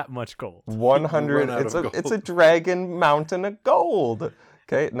not that much gold. 100 run out it's of a gold. it's a dragon mountain of gold.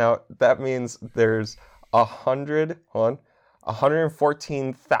 Okay, now that means there's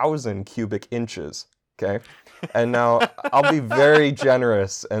 114,000 cubic inches. Okay, and now I'll be very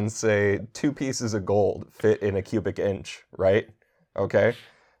generous and say 2 pieces of gold fit in a cubic inch, right? Okay,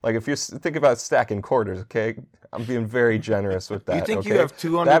 like if you think about stacking quarters, okay, I'm being very generous with that. You think okay? you have That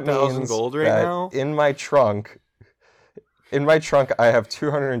 200,000 means gold right that now? in my trunk, I have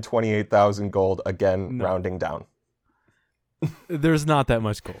 228,000 gold, again, No. rounding down. There's not that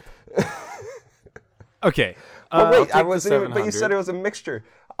much gold. Okay. But wait, take the but you said 700. it was a mixture.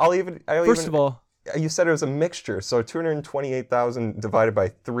 First of all, you said it was a mixture, so 228,000 divided by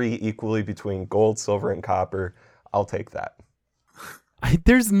 3 equally between gold, silver, and copper. I'll take that.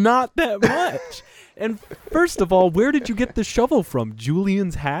 there's not that much. And first of all, where did you get the shovel from?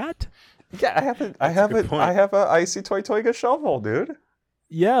 Julian's hat? Yeah, I have a good point. I have a icy Toy Toiga shovel, dude.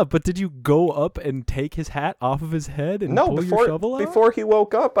 Yeah, but did you go up and take his hat off of his head and No, pull your shovel out? before he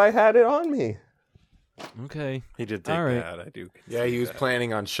woke up, I had it on me. Okay. He did take All right. that. I do. Yeah, he was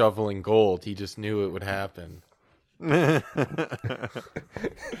planning on shoveling gold. He just knew it would happen.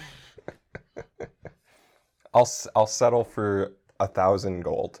 I'll settle for 1,000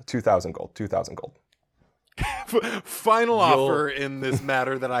 gold, 2,000 gold, 2,000 gold. Final offer in this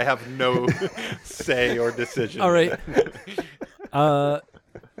matter that I have no say or decision. All right.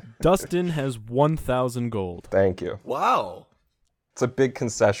 Dustin has 1,000 gold. Thank you. Wow. It's a big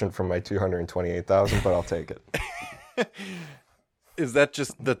concession from my 228,000, but I'll take it. Is that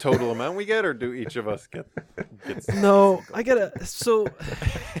just the total amount we get, or do each of us get No, I gotta. So,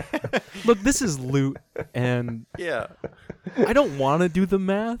 look, this is loot, and Yeah. I don't want to do the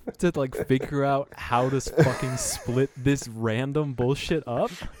math to like figure out how to fucking split this random bullshit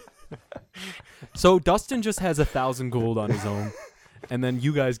up. So Dustin just has 1,000 gold on his own, and then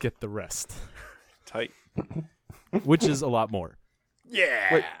you guys get the rest, Tight. which is a lot more.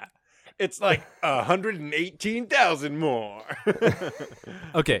 Yeah. Wait. It's like 118,000 more.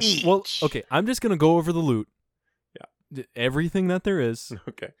 Okay, well, okay, I'm just gonna go over the loot. Yeah, everything that there is,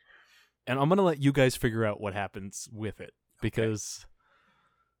 Okay. and I'm gonna let you guys figure out what happens with it because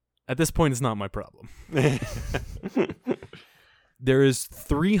at this point it's not my problem. There is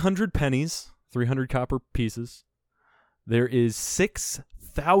 300 pennies, 300 copper pieces. There is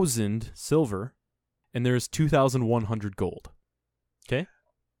 6,000 silver, and there is 2,100 gold. Okay?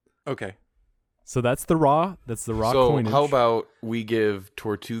 Okay. So that's the raw So coinage. how about we give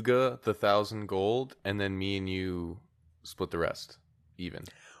Tortuga the 1,000 gold, and then me and you split the rest even?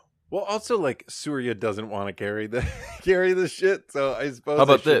 Well, also, like, Surya doesn't want to carry the shit, so I suppose How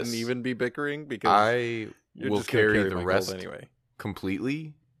about I shouldn't this? even be bickering because I you're will just gonna carry my the gold rest anyway.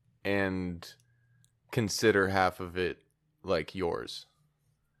 completely, and consider half of it like yours,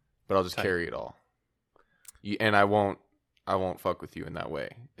 but I'll just Tight. carry it all. And I won't fuck with you in that way.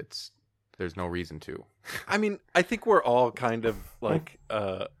 There's no reason to. I mean, I think we're all kind of like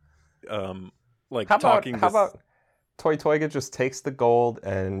like How talking. about Toy Toyga just takes the gold,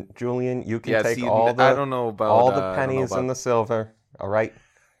 and Julian, you can take see, all the I don't know about all the I don't know pennies about- and the silver. All right.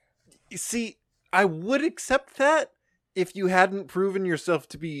 See, I would accept that if you hadn't proven yourself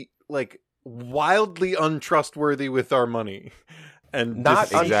to be like wildly untrustworthy with our money and Not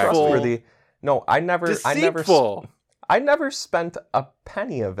deceitful. untrustworthy. No, I never spent a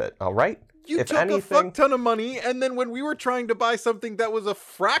penny of it. All right. You If took a anything- fuck ton of money, and then when we were trying to buy something that was a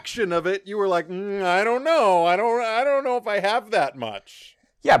fraction of it, you were like, "I don't know. I don't know if I have that much."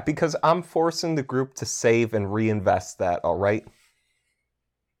 Yeah, because I'm forcing the group to save and reinvest that. All right.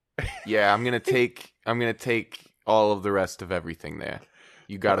 Yeah, I'm gonna take all of the rest of everything there.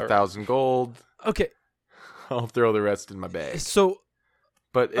 You got Alright. 1,000 gold. Okay, I'll throw the rest in my bag. so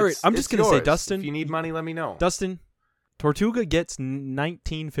But All right, I'm it's just gonna say, yours. Dustin, if you need money, let me know. Dustin, Tortuga gets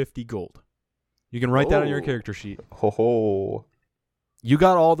 1950 gold. You can write that on your Oh. character sheet. Ho ho. You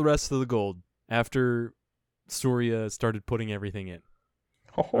got all the rest of the gold after Surya started putting everything in.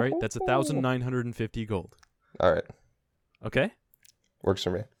 All right, that's 1,950 gold. All right, Okay? works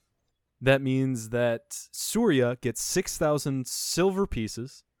for me. That means that Surya gets 6,000 silver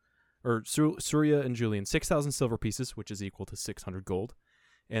pieces, or Surya and Julian, 6,000 silver pieces, which is equal to 600 gold,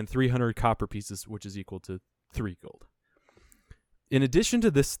 and 300 copper pieces, which is equal to 3 gold. In addition to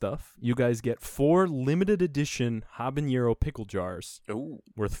this stuff, you guys get 4 limited edition habanero pickle jars Oh,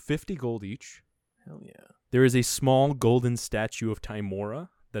 worth 50 gold each. hell yeah. There is a small golden statue of Timora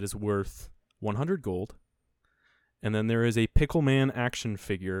that is worth 100 gold. And then there is a Pickleman action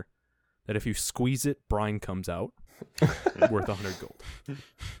figure that if you squeeze it, brine comes out, worth 100 gold.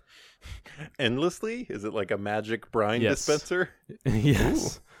 Endlessly? Is it like a magic brine Yes. dispenser?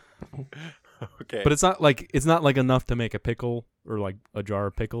 Yes. Okay. But it's not like enough to make a pickle or like a jar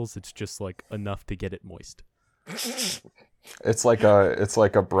of pickles. It's just like enough to get it moist. It's like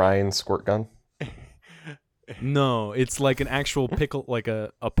a Brian squirt gun. No, it's like an actual pickle, like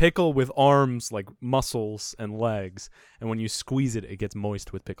a pickle with arms, like muscles and legs. And when you squeeze it, it gets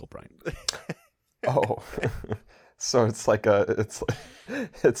moist with pickle brine. Oh, so it's like a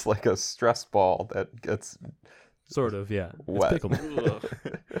stress ball that gets Sort of, yeah. wet. It's pickle.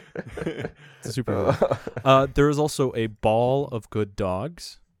 It's a super. There is also a ball of good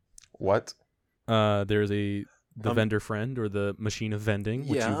dogs. What? There's the vendor friend or the machine of vending,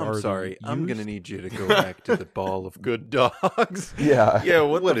 which yeah, you've I'm already sorry. I'm going to used. need you to go back to the ball of good dogs. Yeah. Yeah,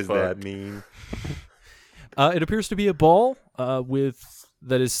 What the does fuck? that mean? It appears to be a ball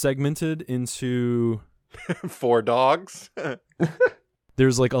that is segmented into. 4 dogs?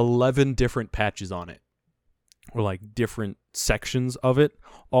 There's like 11 different patches on it. or like different sections of it,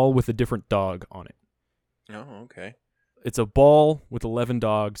 all with a different dog on it. Oh, okay. It's a ball with 11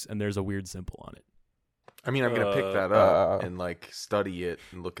 dogs, and there's a weird symbol on it. I mean, I'm gonna pick that up and like study it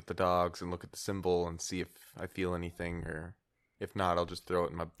and look at the dogs and look at the symbol and see if I feel anything, or if not, I'll just throw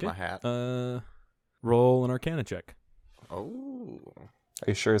it in my hat. Roll an Arcana check. Oh, Are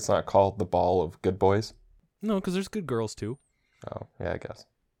you sure it's not called the Ball of Good Boys? No, because there's good girls too. Oh, yeah, I guess.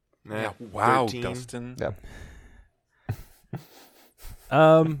 yeah, Wow, 13. Dustin.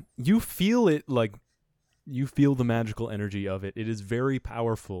 Yeah. You feel it, like you feel the magical energy of it. It is very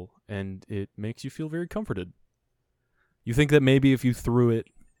powerful, and it makes you feel very comforted. You think that maybe if you threw it,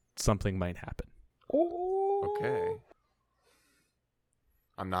 something might happen. Okay.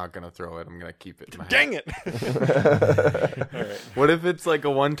 I'm not gonna throw it. I'm gonna keep it in my Dang hat. it! All right. What if it's like a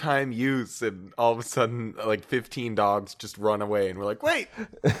one-time use and all of a sudden like 15 dogs just run away and we're like, wait,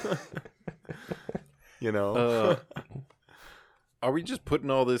 you know? Are we just putting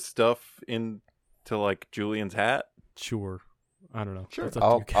all this stuff into like Julian's hat? Sure. I don't know. Sure. That's up to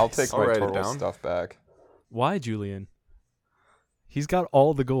you I'll guys. take I'll my write it turtle down. stuff back. Why, Julian? He's got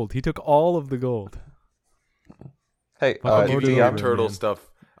all the gold. He took all of the gold. Hey, I'll Give lord you it your over him, turtle man. stuff.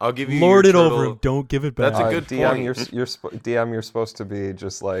 I'll give you Lord your it turtle. over him. Don't give it back. That's a good DM, point. DM, you're supposed to be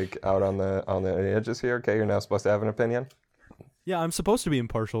just like out on the edges here. Okay, you're not supposed to have an opinion. Yeah, I'm supposed to be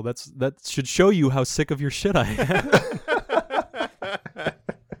impartial. That should show you how sick of your shit I am.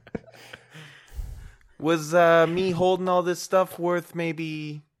 Was me holding all this stuff worth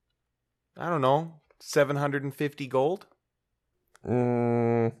maybe, I don't know, 750 gold?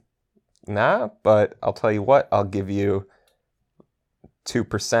 Nah, but I'll tell you what. I'll give you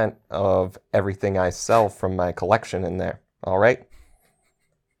 2% of everything I sell from my collection in there. All right.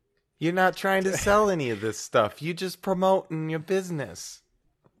 You're not trying to sell any of this stuff. You just promoting your business.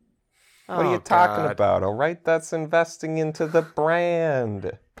 What are you talking about? All right, that's investing into the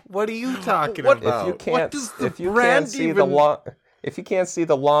brand. What are you talking If about? you can't, does the if you brand can't see even- if you can't see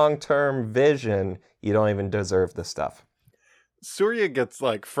the long-term vision, you don't even deserve the stuff. Surya gets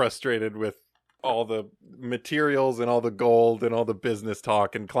like frustrated with all the materials and all the gold and all the business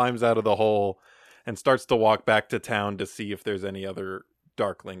talk and climbs out of the hole and starts to walk back to town to see if there's any other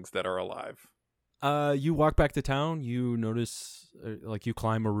darklings that are alive. You walk back to town. You notice, like, you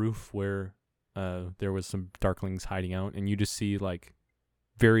climb a roof where there was some darklings hiding out, and you just see like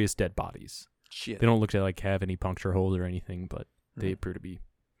various dead bodies. Shit. They don't look to like have any puncture holes or anything, but they appear to be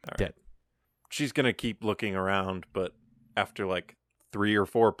All dead. She's going to keep looking around, but after like 3 or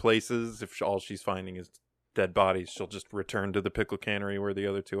 4 places, if all she's finding is dead bodies, she'll just return to the pickle cannery where the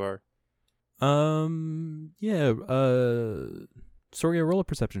other two are. Yeah. Sorry, roll a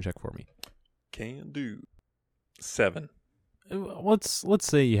perception check for me. Can do. 7. Let's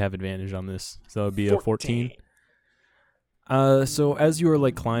say you have advantage on this, so it'd be a 14. So as you are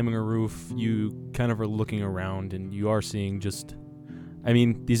like climbing a roof, you kind of are looking around, and you are seeing just, I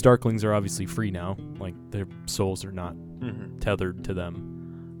mean, these darklings are obviously free now, like their souls are not tethered to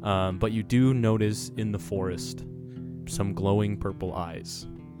them. But you do notice in the forest some glowing purple eyes.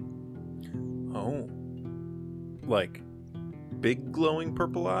 Oh. Like big glowing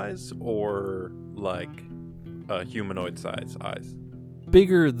purple eyes or like humanoid size eyes?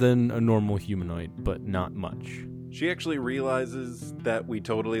 Bigger than a normal humanoid, but not much. She actually realizes that we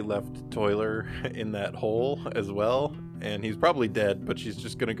totally left Toiler in that hole as well, and he's probably dead, but she's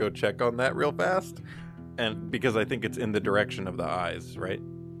just gonna go check on that real fast. And because I think it's in the direction of the eyes, right?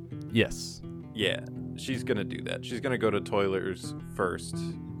 Yes. Yeah, she's gonna do that. She's gonna go to Toiler's first,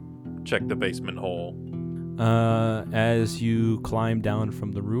 check the basement hole. As you climb down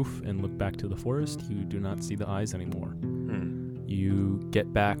from the roof and look back to the forest, you do not see the eyes anymore. You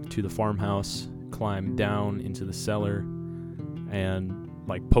get back to the farmhouse, climb down into the cellar, and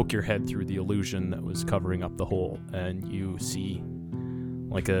like poke your head through the illusion that was covering up the hole, and you see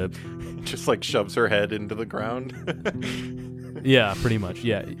like a Just like shoves her head into the ground. yeah, pretty much.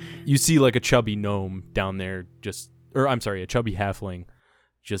 Yeah, you see like a chubby gnome down there, a chubby halfling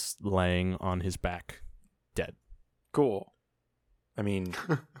just laying on his back, dead. Cool. I mean,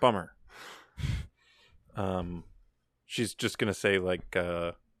 bummer. She's just gonna say like,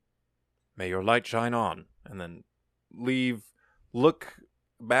 "May your light shine on," and then leave. Look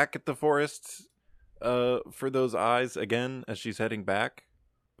back at the forest for those eyes again as she's heading back.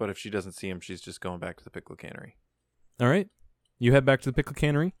 But if she doesn't see him, she's just going back to the pickle cannery. All right, you head back to the pickle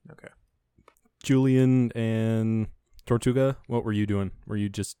cannery. Okay. Julian and Tortuga, what were you doing? Were you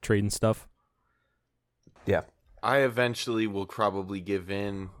just trading stuff? Yeah. I eventually will probably give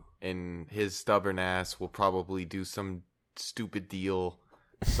in, and his stubborn ass will probably do some stupid deal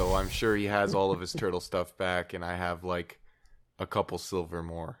So I'm sure he has all of his turtle stuff back, and I have like a couple silver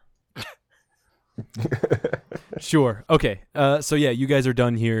more. Sure. Okay. So yeah, you guys are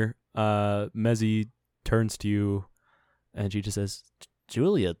done here. Mezzy turns to you, and she just says,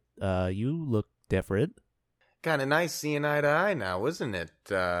 "Julia, you look different." Kind of nice seeing eye to eye now, isn't it,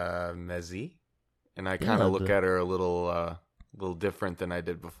 Mezzy? And I kind Yeah, of look at her a little different than I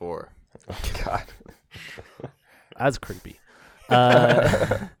did before. Oh, God. That's creepy.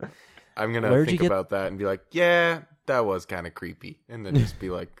 I'm gonna Where'd you think get- about that and be like, yeah, that was kind of creepy, and then just be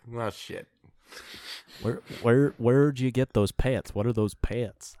like, well, shit. Where'd you get those pants? What are those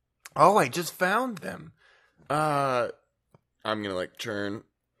pants? Oh, I just found them. I'm gonna like turn.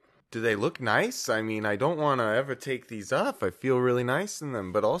 Do they look nice? I mean, I don't want to ever take these off. I feel really nice in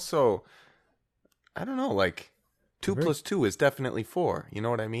them, but also, I don't know. Like, 2 Very- plus 2 is definitely 4. You know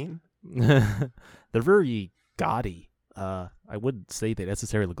what I mean? They're very gaudy. I wouldn't say they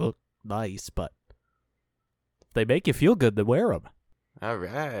necessarily look nice, but if they make you feel good, then wear them. All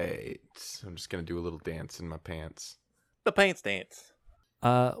right. I'm just gonna do a little dance in my pants. The pants dance.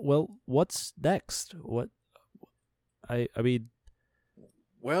 Well, what's next? What? I mean,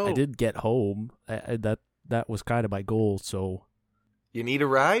 Well, I did get home. That was kind of my goal. So, You need a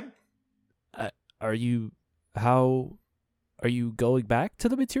ride? are you going back to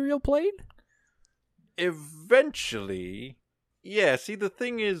the material plane? eventually. Yeah, see, the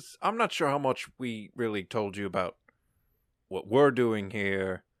thing is, I'm not sure how much we really told you about what we're doing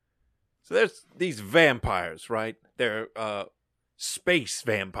here. So there's these vampires, right? They're, space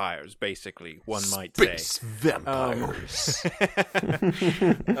vampires, basically, one might say. Space vampires.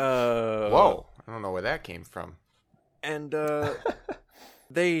 Whoa. I don't know where that came from. And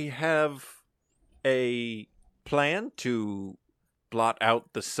they have a plan to blot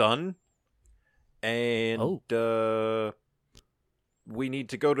out the sun. And we need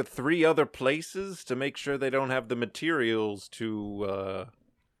to go to 3 other places to make sure they don't have the materials to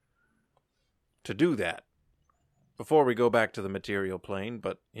do that before we go back to the material plane.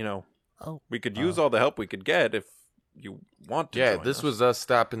 But, you know, we could use all the help we could get if you want to Yeah, join this us. was us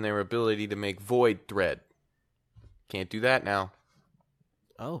stopping their ability to make void thread. Can't do that now.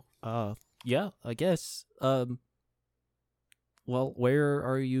 Yeah, I guess. Well, where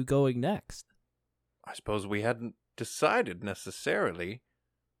are you going next? I suppose we hadn't decided necessarily.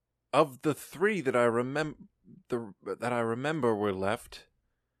 Of the 3 that I remember were left,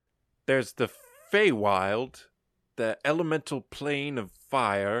 there's the Feywild, the elemental plane of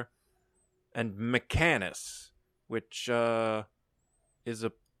fire, and Mechanus, which is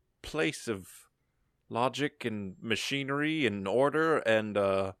a place of logic and machinery and order. And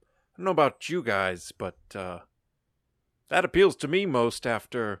I don't know about you guys, but that appeals to me most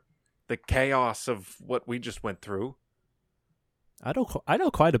after the chaos of what we just went through. I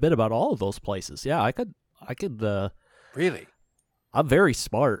know quite a bit about all of those places. Yeah, I could. Really? I'm very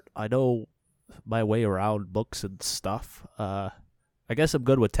smart. I know my way around books and stuff. I guess I'm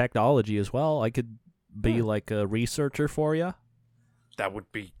good with technology as well. I could be like a researcher for you. That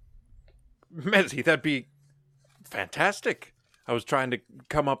would be... Mezzy, that'd be fantastic. I was trying to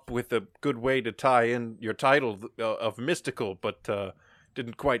come up with a good way to tie in your title of mystical, but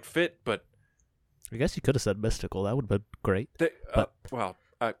didn't quite fit. But I guess you could have said mystical. That would have been great. But- well,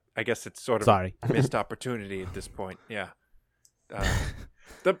 I guess it's sort of Sorry. a missed opportunity at this point. Yeah.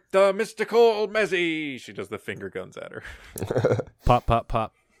 The mystical Mezzy. She does the finger guns at her. Pop, pop,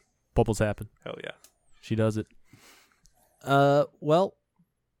 pop. Bubbles happen. Hell yeah. She does it. Well,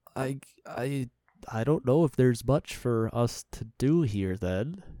 I don't know if there's much for us to do here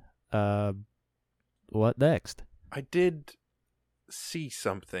then. What next? I did see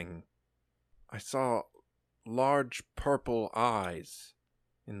something. I saw large purple eyes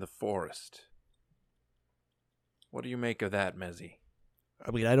in the forest. What do you make of that, Mezzy?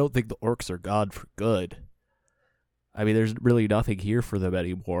 I mean, I don't think the orcs are gone for good. I mean, there's really nothing here for them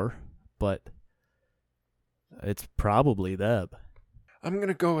anymore, but it's probably them. I'm going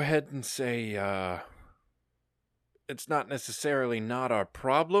to go ahead and say it's not necessarily not our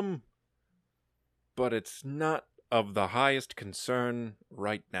problem, but it's not of the highest concern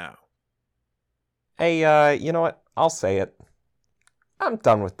right now. Hey, you know what? I'll say it. I'm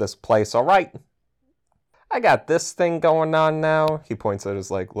done with this place, alright? I got this thing going on now. He points at his,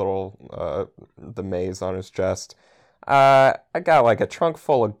 like, little, the maze on his chest. I got, like, a trunk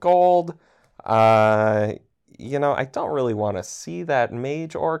full of gold. You know, I don't really want to see that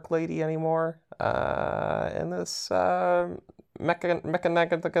mage orc lady anymore. And this, mecha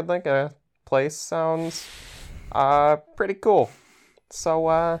place sounds, pretty cool.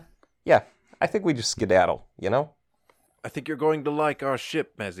 So, yeah, I think we just skedaddle, you know? I think you're going to like our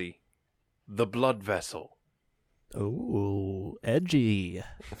ship, Mezzy. The Blood Vessel. Oh, edgy.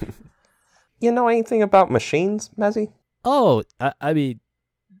 You know anything about machines, Mezzy? Oh, I mean,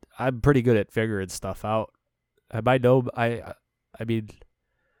 I'm pretty good at figuring stuff out. I mean,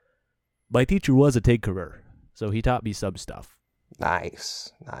 my teacher was a tinkerer, so he taught me some stuff.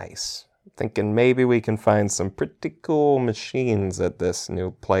 Nice. Thinking maybe we can find some pretty cool machines at this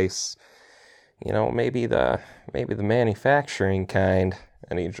new place. You know, maybe the manufacturing kind.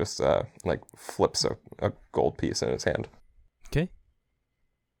 And he just like flips a gold piece in his hand. Okay.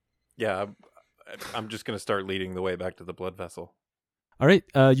 Yeah, I'm just going to start leading the way back to the Blood Vessel. All right.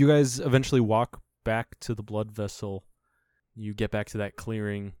 You guys eventually walk back to the blood vessel. You get back to that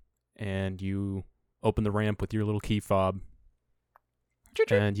clearing, and you open the ramp with your little key fob,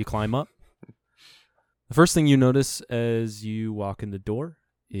 and you climb up. The first thing you notice as you walk in the door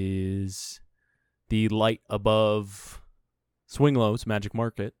is the light above Swinglow's Magic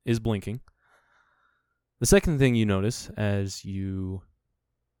Market is blinking. The second thing you notice as you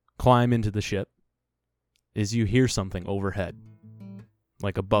climb into the ship is you hear something overhead,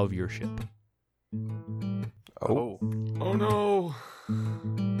 like above your ship. Oh. Oh no.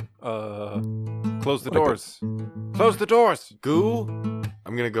 Close the doors. Close the doors. Goo?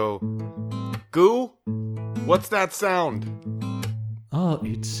 I'm gonna go. Goo? What's that sound?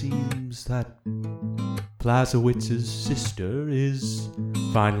 It seems that Plazowitz's sister is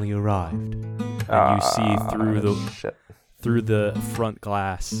finally arrived. And you see through the front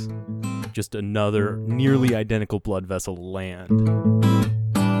glass just another nearly identical blood vessel land.